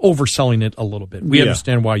overselling it a little bit. We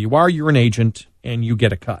understand why you are. You're an agent, and you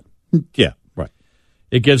get a cut. Yeah, right.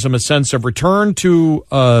 It gives them a sense of return to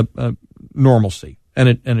normalcy, and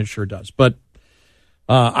it sure does. But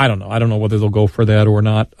I don't know. I don't know whether they'll go for that or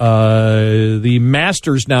not. The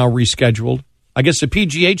Masters now rescheduled. I guess the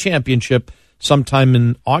PGA Championship sometime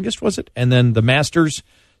in August, was it? And then the Masters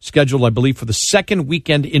scheduled, I believe, for the second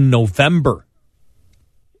weekend in November.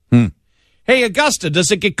 Hey, Augusta,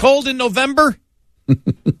 does it get cold in November?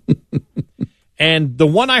 And the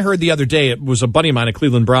one I heard the other day, it was a buddy of mine, a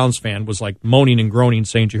Cleveland Browns fan, was like moaning and groaning,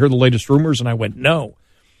 saying, "Did you hear the latest rumors?" And I went, "No."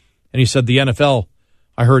 And he said, the NFL,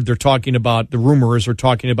 I heard they're talking about, the rumors are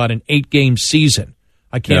talking about an 8-game season.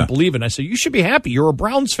 I can't believe it. And I said, you should be happy. You're a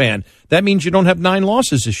Browns fan. That means you don't have 9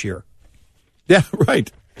 losses this year. Yeah,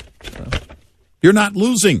 right. You're not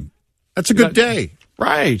losing. That's a good day.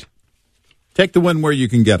 Right. Take the win where you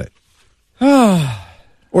can get it.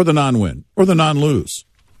 Or the non-win. Or the non-lose.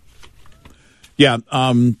 Yeah,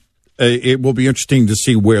 it will be interesting to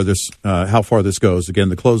see where this, how far this goes. Again,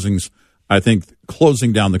 the closings, I think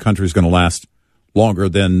closing down the country is going to last longer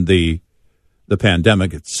than the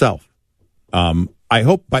pandemic itself. I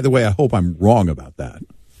hope, by the way, I hope I'm wrong about that.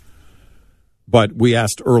 But we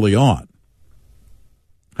asked early on,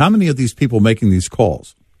 how many of these people making these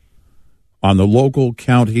calls on the local,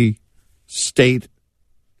 county, state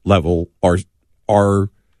level are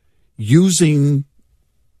using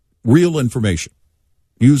real information,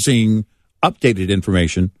 using updated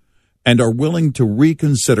information, and are willing to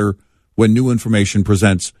reconsider when new information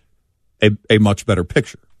presents a much better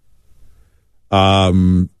picture?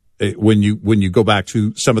 When you go back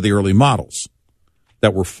to some of the early models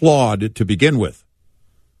that were flawed to begin with,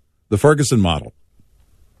 the Ferguson model,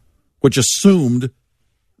 which assumed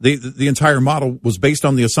the entire model was based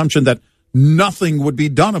on the assumption that nothing would be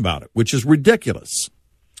done about it, which is ridiculous.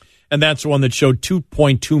 And that's the one that showed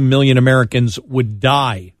 2.2 million Americans would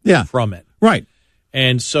die from it. Right.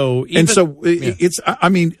 And so it's, I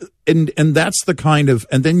mean, and that's the kind of,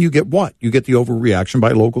 and then you get what? You get the overreaction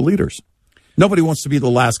by local leaders. Nobody wants to be the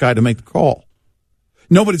last guy to make the call.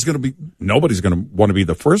 Nobody's going to want to be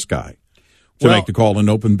the first guy to make the call in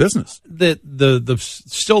open business.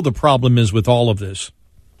 Still the problem is with all of this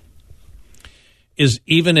is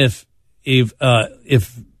even if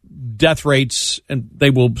death rates, and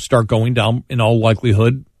they will start going down in all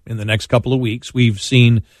likelihood in the next couple of weeks. We've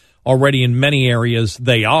seen already in many areas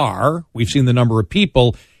we've seen the number of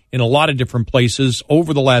people in a lot of different places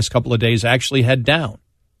over the last couple of days actually head down.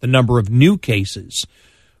 The number of new cases,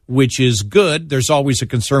 which is good. There's always a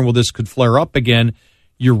concern, well, this could flare up again.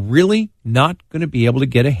 You're really not going to be able to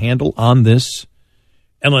get a handle on this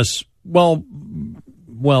unless, well,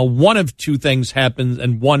 one of two things happens,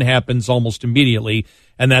 and one happens almost immediately,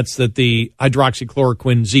 and that's that the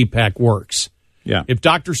hydroxychloroquine Z-Pack works. Yeah. If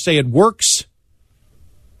doctors say it works,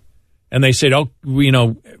 and they say,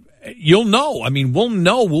 you'll know. I mean, we'll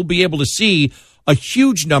know. We'll be able to see a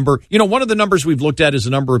huge number. One of the numbers we've looked at is the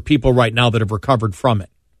number of people right now that have recovered from it.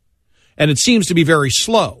 And it seems to be very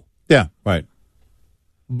slow. Yeah, right.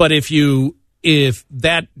 But if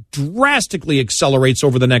that drastically accelerates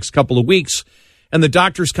over the next couple of weeks, and the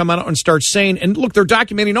doctors come out and start saying, and look, they're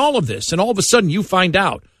documenting all of this, and all of a sudden you find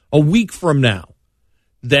out a week from now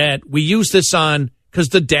that we use this on, because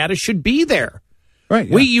the data should be there. Right.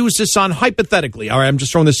 Yeah. We use this on, hypothetically, all right, I'm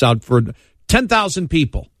just throwing this out, for 10,000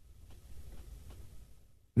 people.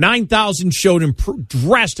 9,000 showed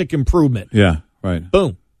drastic improvement. Yeah, right.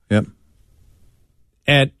 Boom. Yep.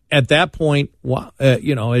 At that point,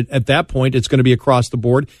 at that point, it's going to be across the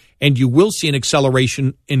board, and you will see an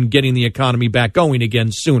acceleration in getting the economy back going again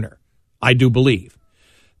sooner. I do believe.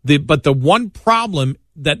 But the one problem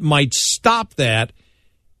that might stop that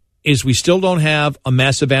is we still don't have a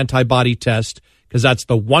massive antibody test, because that's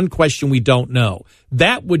the one question we don't know.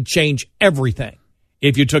 That would change everything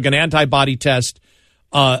if you took an antibody test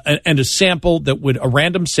and a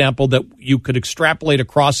random sample that you could extrapolate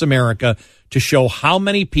across America to show how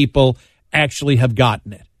many people actually have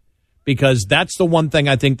gotten it. Because that's the one thing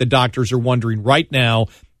I think the doctors are wondering right now.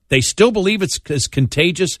 They still believe it's as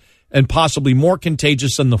contagious and possibly more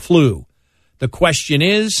contagious than the flu. The question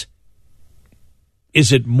is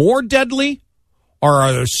it more deadly, or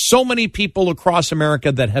are there so many people across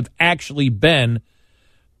America that have actually been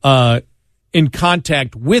in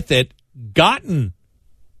contact with it, gotten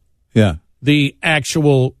the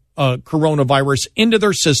actual coronavirus into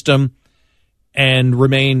their system, and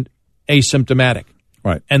remained asymptomatic?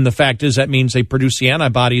 Right. And the fact is that means they produce the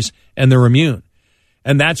antibodies and they're immune.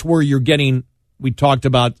 And that's where you're getting, we talked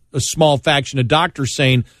about a small faction of doctors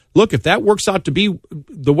saying, look, if that works out to be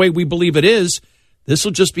the way we believe it is, this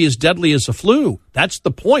will just be as deadly as the flu. That's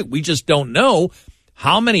the point. We just don't know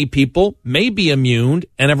how many people may be immune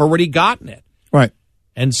and have already gotten it. Right.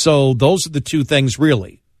 And so those are the two things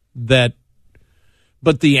really but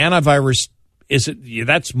the antivirus,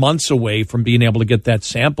 that's months away from being able to get that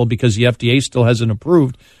sample, because the FDA still hasn't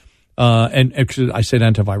approved, and I said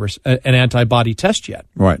antivirus, an antibody test yet.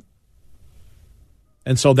 Right.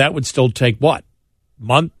 And so that would still take what?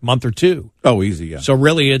 Month or two. Oh, easy, yeah. So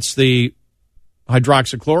really it's the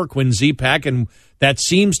hydroxychloroquine Z-Pak, and that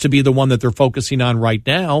seems to be the one that they're focusing on right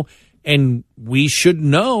now. And we should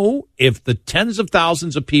know if the tens of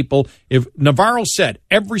thousands of people, if Navarro said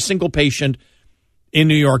every single patient in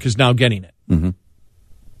New York is now getting it. Mm-hmm.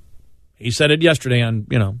 He said it yesterday and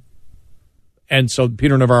so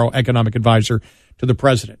Peter Navarro, economic advisor to the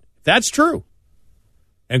president. That's true.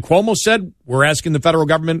 And Cuomo said, we're asking the federal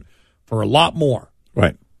government for a lot more.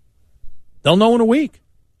 Right. They'll know in a week.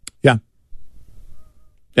 Yeah.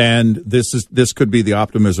 And this could be the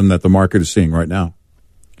optimism that the market is seeing right now.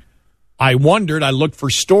 I looked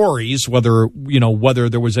for stories, whether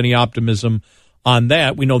there was any optimism on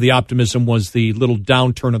that. We know the optimism was the little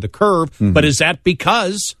downturn of the curve, but is that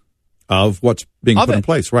because of what's being put in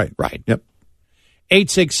place? Right. Right. Yep.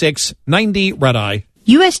 866-90-RED-EYE.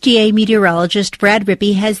 USDA meteorologist Brad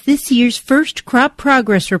Rippey has this year's first crop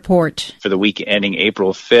progress report. For the week ending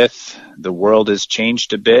April 5th, the world has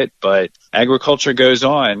changed a bit, but agriculture goes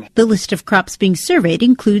on. The list of crops being surveyed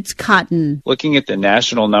includes cotton. Looking at the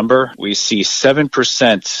national number, we see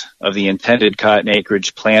 7% of the intended cotton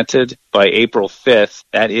acreage planted by April 5th.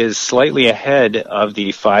 That is slightly ahead of the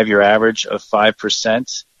 5-year average of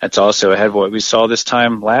 5%. That's also ahead of what we saw this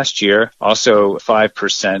time last year, also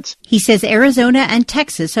 5%. He says Arizona and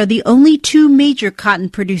Texas are the only two major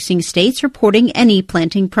cotton-producing states reporting any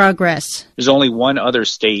planting progress. There's only one other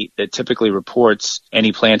state that typically reports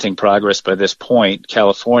any planting progress by this point,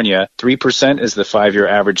 California. 3% is the 5-year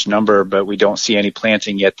average number, but we don't see any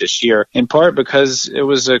planting yet this year, in part because it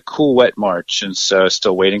was a cool, wet March, and so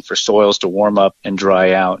still waiting for soils to warm up and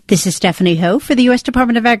dry out. This is Stephanie Ho for the U.S.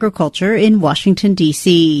 Department of Agriculture in Washington,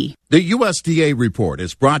 D.C. The USDA report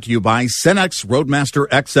is brought to you by Cenex Roadmaster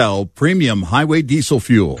XL Premium Highway Diesel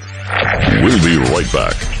Fuel. We'll be right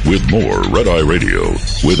back with more Red Eye Radio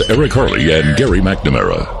with Eric Harley and Gary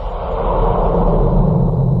McNamara.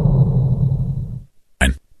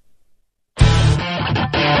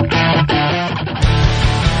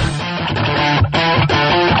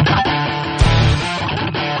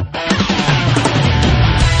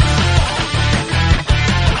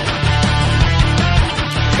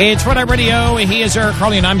 It's Red Eye Radio. He is Eric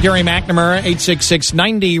Harley, and I'm Gary McNamara,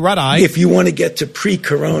 866-90-RED-EYE. If you want to get to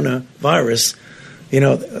pre-coronavirus,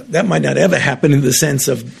 that might not ever happen in the sense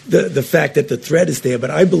of the fact that the threat is there. But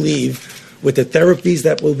I believe with the therapies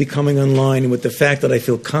that will be coming online and with the fact that I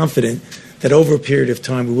feel confident that over a period of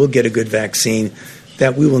time we will get a good vaccine,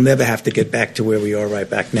 that we will never have to get back to where we are right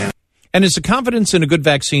back now. And is the confidence in a good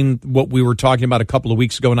vaccine what we were talking about a couple of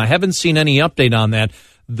weeks ago? And I haven't seen any update on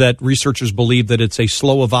that researchers believe that it's a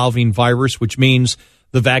slow evolving virus, which means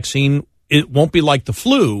the vaccine, it won't be like the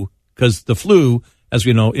flu, because the flu, as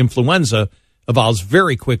we know, influenza, evolves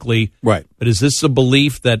very quickly. Right. But is this a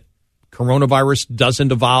belief that coronavirus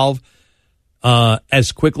doesn't evolve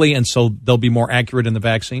as quickly, and so they'll be more accurate in the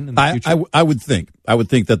vaccine in the future? I would think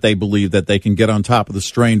that they believe that they can get on top of the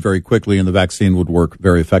strain very quickly and the vaccine would work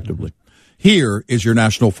very effectively. Here is your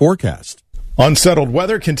national forecast. Unsettled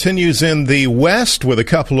weather continues in the west with a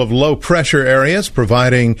couple of low-pressure areas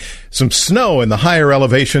providing some snow in the higher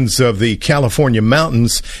elevations of the California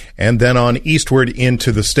mountains and then on eastward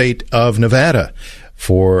into the state of Nevada.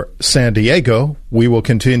 For San Diego, we will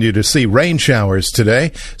continue to see rain showers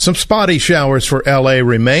today. Some spotty showers for L.A.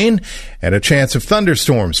 remain and a chance of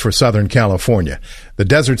thunderstorms for Southern California. The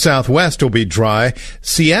desert Southwest will be dry.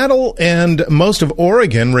 Seattle and most of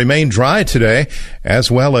Oregon remain dry today, as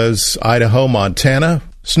well as Idaho, Montana.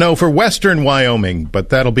 Snow for western Wyoming, but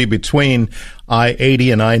that'll be between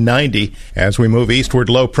I-80 and I-90. As we move eastward,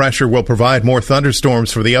 low pressure will provide more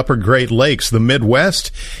thunderstorms for the upper Great Lakes, the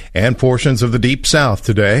Midwest, and portions of the Deep South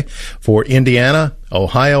today. For Indiana,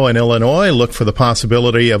 Ohio, and Illinois, look for the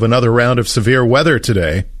possibility of another round of severe weather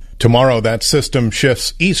today. Tomorrow, that system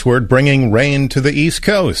shifts eastward, bringing rain to the East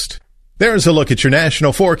Coast. There's a look at your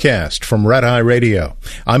national forecast from Red Eye Radio.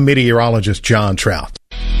 I'm meteorologist John Trout.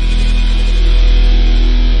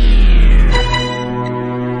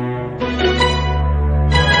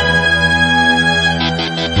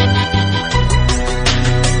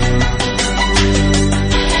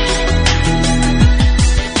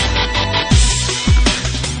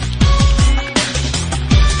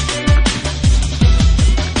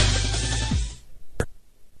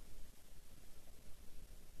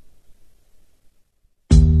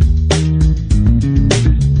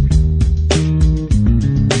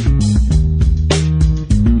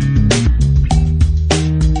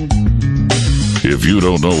 If you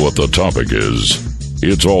don't know what the topic is,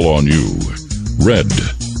 it's all on you. Red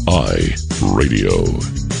Eye Radio.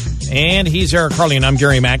 And he's Eric Carly, and I'm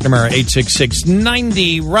Gary McNamara,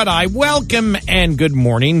 866-90 Red Eye. Welcome and good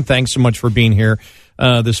morning. Thanks so much for being here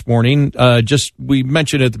this morning. We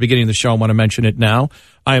mentioned it at the beginning of the show. I want to mention it now.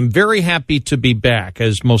 I am very happy to be back.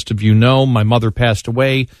 As most of you know, my mother passed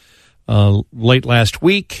away late last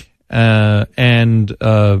week, and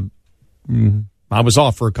I was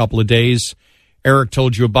off for a couple of days. Eric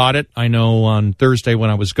told you about it, I know, on Thursday when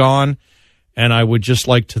I was gone, and I would just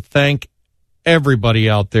like to thank everybody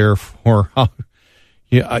out there for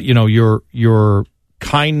your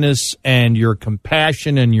kindness and your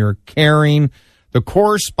compassion and your caring, the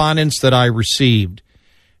correspondence that I received,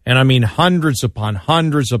 and I mean hundreds upon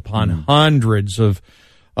hundreds upon hundreds of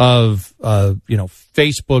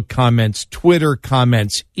Facebook comments, Twitter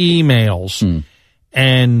comments, emails,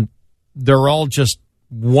 and they're all just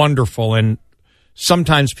wonderful. And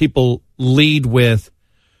sometimes people lead with,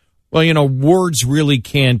 well, words really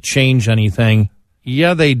can't change anything.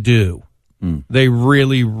 Yeah, they do. They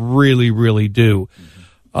really, really, really do.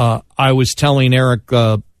 I was telling Eric,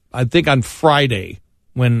 I think on Friday,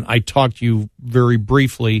 when I talked to you very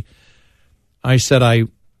briefly, I said I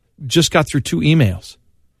just got through 2 emails,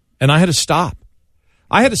 and I had to stop.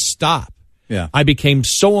 Yeah. I became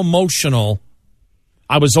so emotional.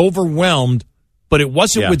 I was overwhelmed, but it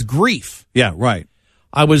wasn't with grief. Yeah, right.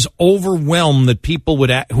 I was overwhelmed that people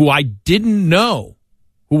would, who I didn't know,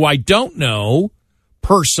 who I don't know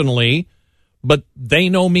personally, but they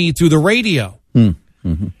know me through the radio.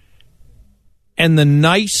 Mm-hmm. And the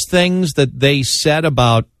nice things that they said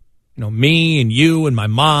about, me and you and my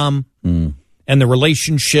mom and the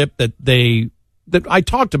relationship that I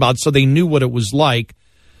talked about, so they knew what it was like,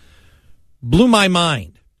 blew my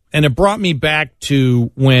mind. And it brought me back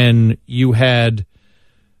to when you had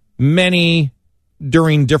many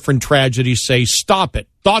during different tragedies say, stop it.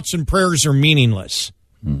 Thoughts and prayers are meaningless.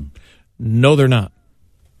 No, they're not.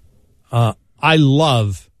 I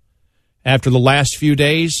love, after the last few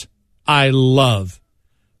days, I love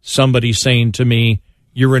somebody saying to me,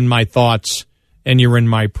 you're in my thoughts and you're in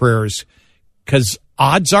my prayers. Because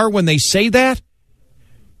odds are when they say that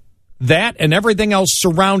and everything else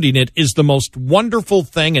surrounding it is the most wonderful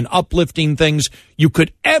thing and uplifting things you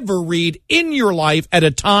could ever read in your life at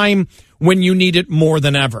a time when you need it more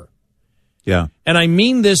than ever. Yeah. And I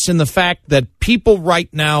mean this in the fact that people right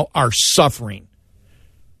now are suffering.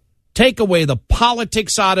 Take away the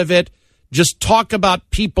politics out of it. Just talk about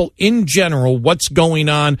people in general, what's going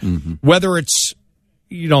on, whether it's,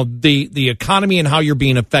 the economy and how you're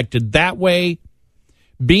being affected that way,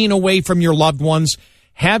 being away from your loved ones,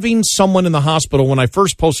 having someone in the hospital. When I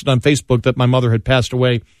first posted on Facebook that my mother had passed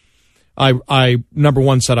away, I number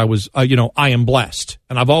one said I was, I am blessed.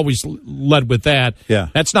 And I've always led with that. Yeah.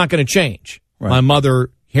 That's not going to change. Right. My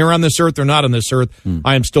mother, here on this earth or not on this earth,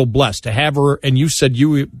 I am still blessed to have her. And you said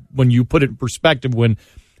when you put it in perspective, when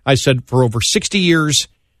I said for over 60 years,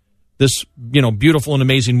 this, beautiful and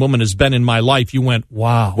amazing woman has been in my life, you went,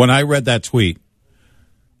 wow. When I read that tweet,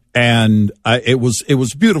 and it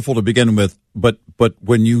was beautiful to begin with, but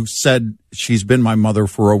when you said she's been my mother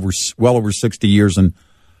for well over 60 years, and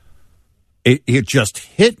it just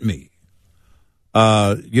hit me.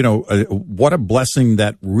 What a blessing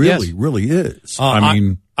that really is.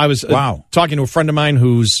 I was talking to a friend of mine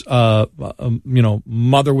whose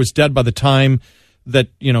mother was dead by the time that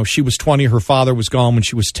she was 20. Her father was gone when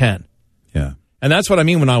she was 10. Yeah, and that's what I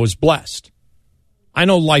mean when I was blessed. I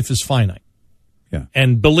know life is finite. Yeah,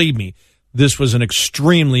 and believe me, this was an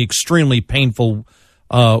extremely, extremely painful,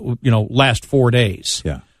 last 4 days.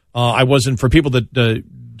 Yeah, I wasn't, for people that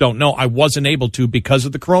don't know, I wasn't able to because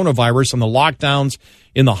of the coronavirus and the lockdowns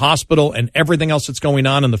in the hospital and everything else that's going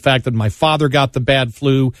on, and the fact that my father got the bad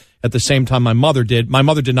flu at the same time my mother did. My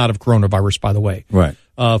mother did not have coronavirus, by the way. Right.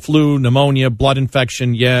 Flu, pneumonia, blood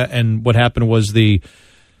infection, and what happened was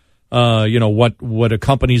what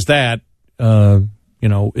accompanies that,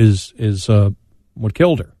 is what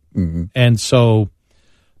killed her. Mm-hmm. And so,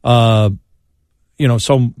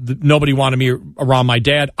 nobody wanted me around my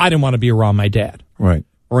dad. I didn't want to be around my dad. Right.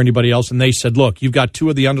 Or anybody else. And they said, look, you've got two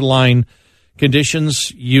of the underlying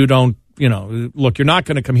conditions. You don't, look, you're not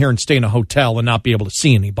going to come here and stay in a hotel and not be able to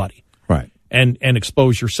see anybody. Right. And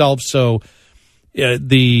expose yourself. So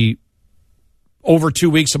the over 2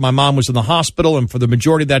 weeks that my mom was in the hospital, and for the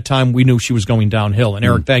majority of that time, we knew she was going downhill. And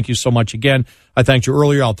Eric, thank you so much again. I thanked you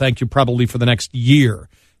earlier. I'll thank you probably for the next year.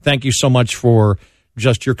 Thank you so much for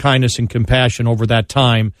just your kindness and compassion over that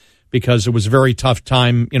time, because it was a very tough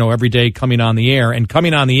time, every day coming on the air. And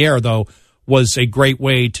coming on the air, though, was a great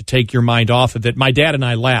way to take your mind off of it. My dad and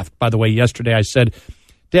I laughed, by the way, yesterday. I said,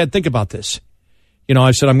 Dad, think about this.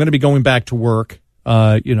 I said, I'm going to be going back to work,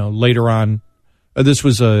 later on. This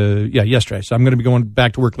was, yesterday. So I'm going to be going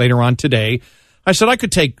back to work later on today. I said, I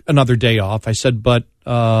could take another day off. I said, but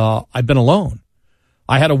I've been alone.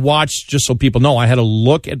 I had to watch, just so people know, I had to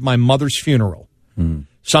look at my mother's funeral.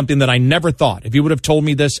 Something that I never thought. If you would have told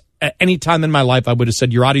me this at any time in my life, I would have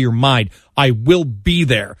said, you're out of your mind. I will be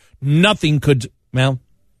there. Nothing could,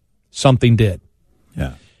 something did.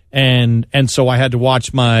 Yeah. And so I had to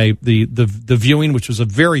watch the viewing, which was a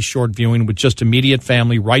very short viewing with just immediate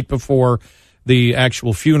family right before the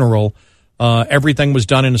actual funeral. Everything was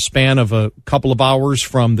done in a span of a couple of hours,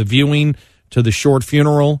 from the viewing to the short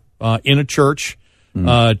funeral in a church.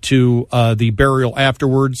 To the burial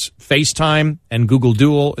afterwards. FaceTime and Google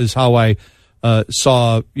Duo is how I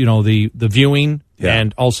saw, the viewing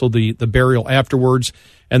and also the burial afterwards,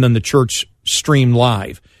 and then the church stream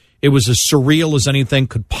live. It was as surreal as anything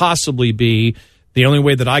could possibly be. The only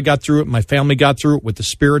way that I got through it, my family got through it with the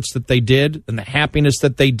spirits that they did and the happiness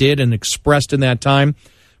that they did and expressed in that time,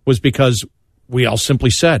 was because we all simply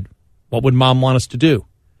said, what would Mom want us to do?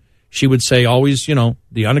 She would say always,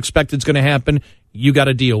 the unexpected's going to happen. You got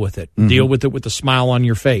to deal with it. Mm-hmm. Deal with it with a smile on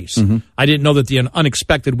your face. Mm-hmm. I didn't know that the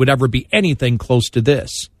unexpected would ever be anything close to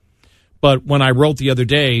this. But when I wrote the other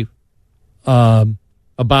day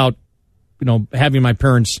about, having my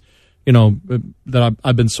parents, that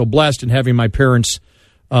I've been so blessed, and having my parents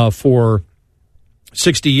for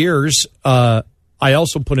 60 years, I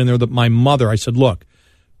also put in there that my mother, I said, look,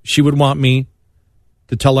 she would want me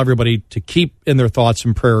to tell everybody to keep in their thoughts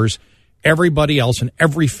and prayers everybody else and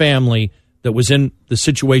every family that was in the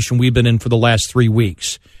situation we've been in for the last 3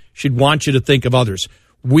 weeks. She'd want you to think of others.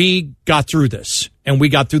 We got through this, and we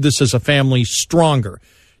got through this as a family stronger.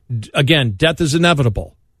 Again, death is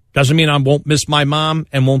inevitable. Doesn't mean I won't miss my mom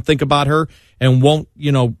and won't think about her and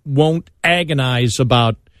won't agonize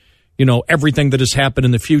about, everything that has happened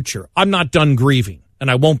in the future. I'm not done grieving, and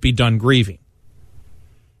I won't be done grieving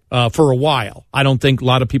for a while. I don't think a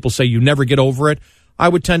lot of people say you never get over it. I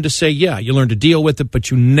would tend to say, yeah, you learn to deal with it, but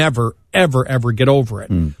you never, ever, ever get over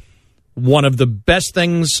it. One of the best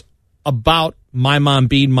things about my mom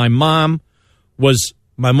being my mom was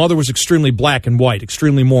my mother was extremely black and white,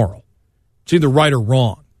 extremely moral. It's either right or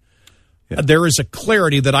wrong. Yeah. There is a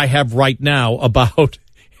clarity that I have right now about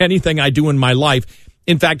anything I do in my life.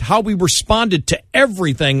 In fact, how we responded to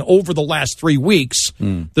everything over the last 3 weeks,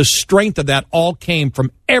 the strength of that all came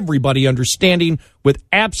from everybody understanding with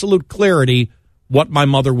absolute clarity what my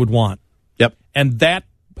mother would want. Yep. And that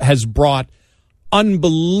has brought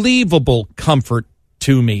unbelievable comfort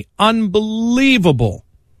to me. Unbelievable,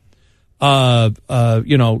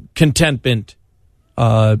 contentment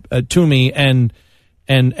to me and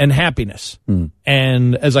happiness.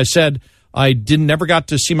 And as I said, I never got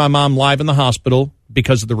to see my mom live in the hospital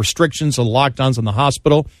because of the restrictions and lockdowns in the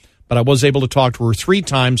hospital, but I was able to talk to her 3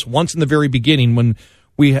 times, once in the very beginning when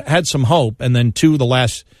we had some hope, and then 2 the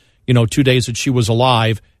last 2 days that she was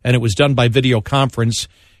alive, and it was done by video conference,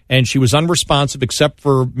 and she was unresponsive except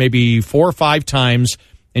for maybe 4 or 5 times,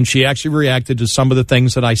 and she actually reacted to some of the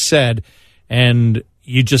things that I said, and,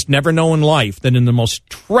 you just never know in life that in the most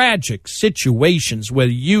tragic situations where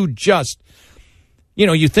you just,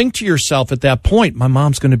 you think to yourself at that point, my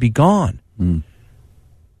mom's going to be gone.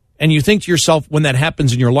 And you think to yourself, when that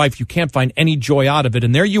happens in your life, you can't find any joy out of it.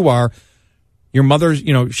 And there you are, your mother's,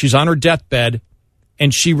 she's on her deathbed,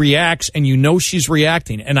 and she reacts, and she's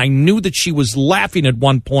reacting. And I knew that she was laughing at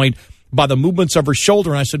one point by the movements of her shoulder.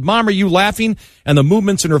 And I said, Mom, are you laughing? And the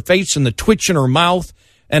movements in her face and the twitch in her mouth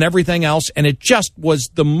and everything else. And it just was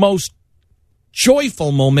the most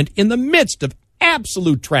joyful moment in the midst of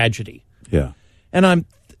absolute tragedy. Yeah. And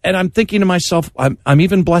I'm thinking to myself, I'm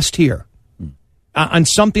even blessed here on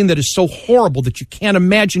something that is so horrible that you can't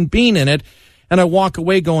imagine being in it. And I walk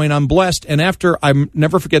away going, I'm blessed. And after, I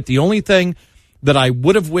never forget, the only thing that I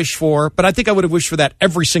would have wished for, but I think I would have wished for that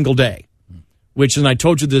every single day, which, and I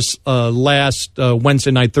told you this last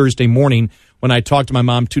Wednesday night, Thursday morning, when I talked to my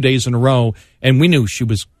mom 2 days in a row, and we knew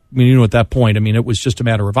at that point, it was just a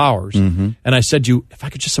matter of hours. And I said to you, if I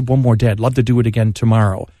could just have one more day, I'd love to do it again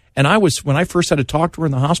tomorrow. And when I first had to talk to her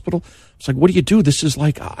in the hospital, I was like, what do you do? This is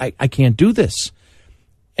like, I can't do this.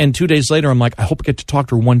 And 2 days later, I'm like, I hope I get to talk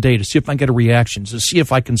to her one day to see if I can get a reaction, to see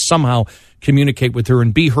if I can somehow communicate with her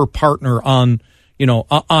and be her partner on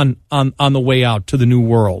the way out to the new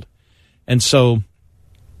world. And so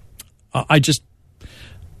maybe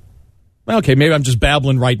I'm just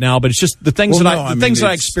babbling right now, but it's just the things that I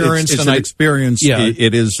experienced. It's an experience. Yeah.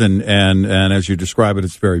 It is, and as you describe it,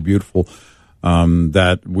 it's very beautiful.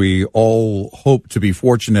 That we all hope to be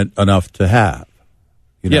fortunate enough to have.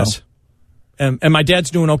 Yes. And my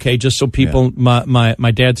dad's doing okay, just so people,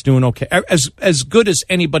 my dad's doing okay. As good as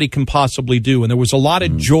anybody can possibly do. And there was a lot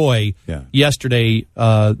of joy yesterday.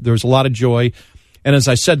 There was a lot of joy. And as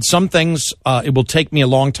I said, some things it will take me a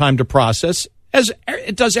long time to process, as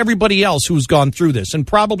it does everybody else who's gone through this. And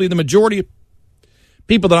probably the majority of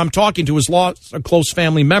people that I'm talking to has lost a close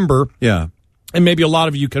family member. Yeah. And maybe a lot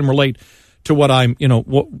of you can relate to what I'm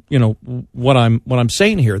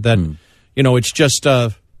saying here, that it's just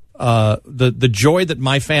the joy that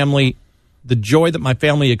my family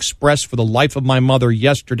expressed for the life of my mother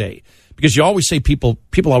yesterday, because you always say people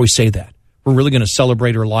always say that we're really going to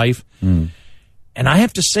celebrate her life. And I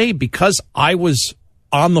have to say, because I was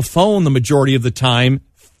on the phone the majority of the time,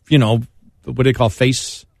 what do they call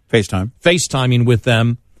FaceTiming with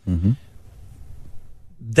them,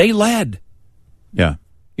 they led. Yeah.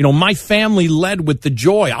 My family led with the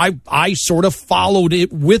joy. I sort of followed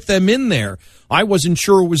it with them in there. I wasn't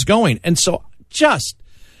sure it was going. And so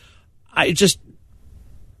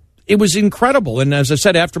it was incredible. And as I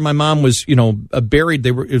said, after my mom was, buried,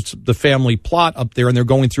 it's the family plot up there, and they're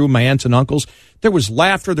going through my aunts and uncles. There was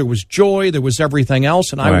laughter, there was joy, there was everything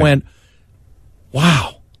else. And I went,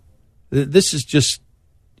 wow, this is just,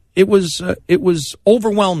 it was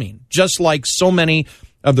overwhelming, just like so many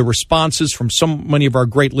of the responses from so many of our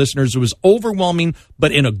great listeners. It was overwhelming,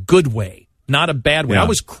 but in a good way, not a bad way. I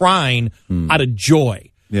was crying out of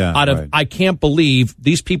joy, I can't believe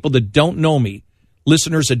these people that don't know me,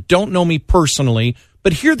 listeners that don't know me personally,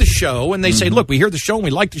 but hear the show, and they say, look, we hear the show, and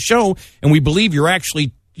we like the show, and we believe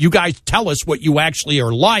you guys tell us what you actually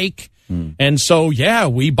are like. And so,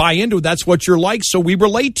 we buy into it. That's what you're like, so we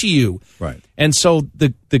relate to you. Right. And so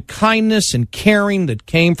the kindness and caring that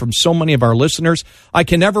came from so many of our listeners, I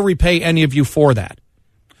can never repay any of you for that.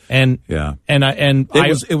 And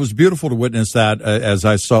it was beautiful to witness that as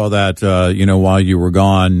I saw that, while you were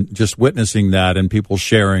gone, just witnessing that and people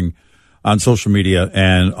sharing on social media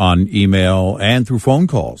and on email and through phone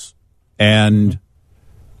calls. And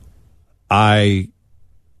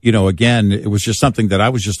again, it was just something that I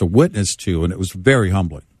was just a witness to, and it was very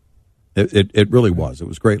humbling. It really was. It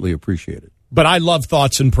was greatly appreciated. But I love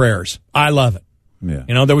thoughts and prayers. I love it.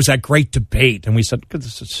 Yeah. There was that great debate, and we said, because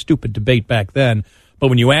it's a stupid debate back then, but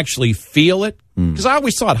when you actually feel it, because I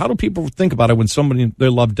always thought, how do people think about it when somebody they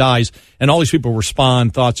love dies, and all these people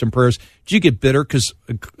respond, thoughts and prayers? Do you get bitter? Because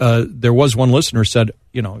there was one listener said,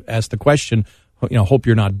 asked the question, hope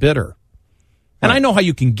you're not bitter. And I know how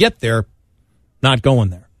you can get there, not going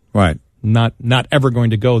there. Right. Not ever going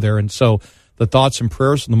to go there. And so the thoughts and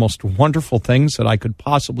prayers are the most wonderful things that I could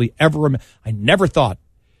possibly ever I never thought.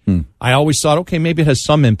 I always thought, okay, maybe it has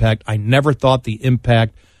some impact. I never thought the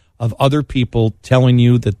impact of other people telling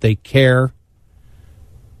you that they care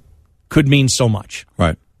could mean so much.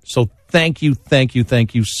 Right. So thank you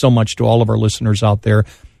so much to all of our listeners out there.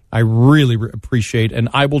 I really appreciate, and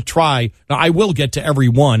I will try. Now, I will get to every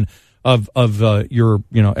one of your,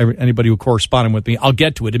 anybody who corresponded with me. I'll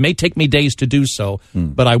get to it. It may take me days to do so,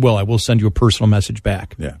 but I will. I will send you a personal message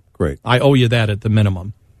back. Yeah, great. I owe you that at the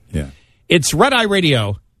minimum. Yeah. It's Red Eye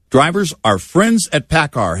Radio, Drivers, our friends at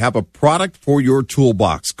PACCAR have a product for your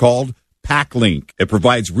toolbox called PackLink. It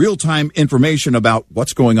provides real-time information about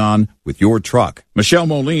what's going on with your truck. Michelle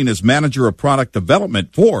Moline is manager of product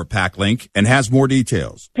development for PackLink and has more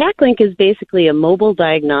details. PackLink is basically a mobile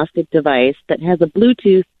diagnostic device that has a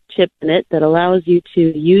Bluetooth chip in it that allows you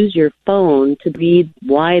to use your phone to read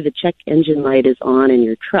why the check engine light is on in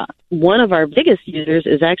your truck. One of our biggest users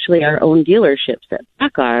is actually our own dealerships at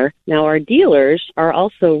PACCAR. Now, our dealers are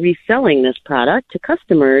also reselling this product to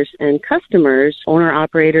customers, and customers,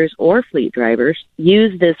 owner-operators, or fleet drivers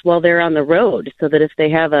use this while they're on the road so that if they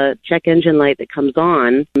have a check engine light that comes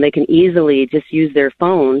on, they can easily just use their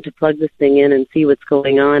phone to plug this thing in and see what's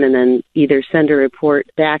going on and then either send a report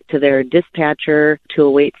back to their dispatcher to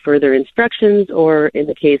await further instructions, or in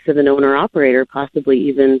the case of an owner-operator, possibly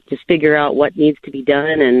even just figure out what needs to be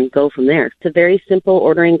done and go from there. It's a very simple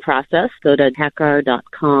ordering process. Go to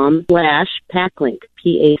PACCAR.com/PackLink, PACLINK.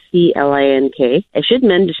 I should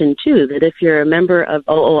mention, too, that if you're a member of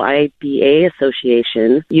OOIDA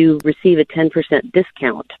Association, you receive a 10%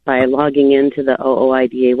 discount by logging into the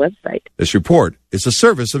OOIDA website. This report is a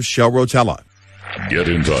service of Shell Rotella. Get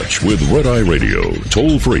in touch with Red Eye Radio,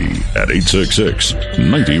 toll free at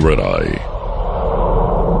 866-90-RED-EYE.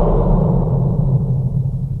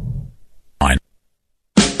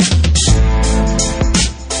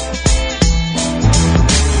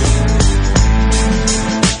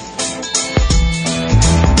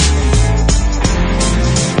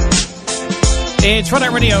 It's Red Eye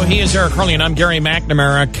Radio. He is Eric Harley, and I'm Gary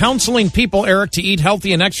McNamara. Counseling people, Eric, to eat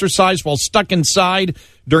healthy and exercise while stuck inside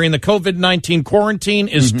during the COVID-19 quarantine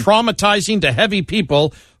is traumatizing to heavy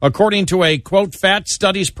people, according to a, quote, fat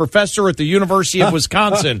studies professor at the University of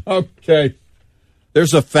Wisconsin. Okay.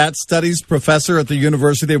 There's a fat studies professor at the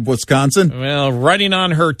University of Wisconsin? Well, writing on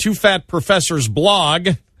her Too Fat Professor's blog,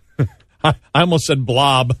 I almost said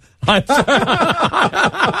blob.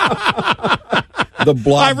 The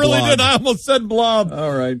blob. I really did. I almost said blob.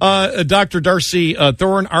 All right. Dr. Darcy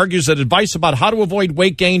Thorne argues that advice about how to avoid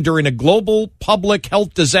weight gain during a global public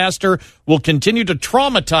health disaster will continue to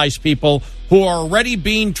traumatize people who are already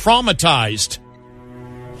being traumatized.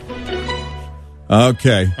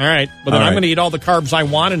 Okay. All right. But then I'm going to eat all the carbs I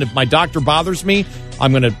want, and if my doctor bothers me,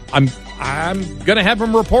 I'm gonna have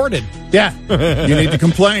him reported. Yeah. You need to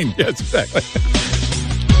complain. Yes, exactly.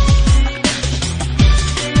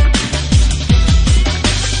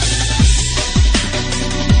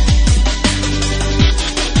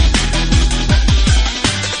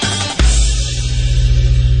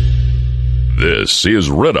 This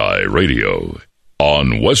is Red Eye Radio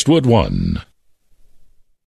on Westwood One.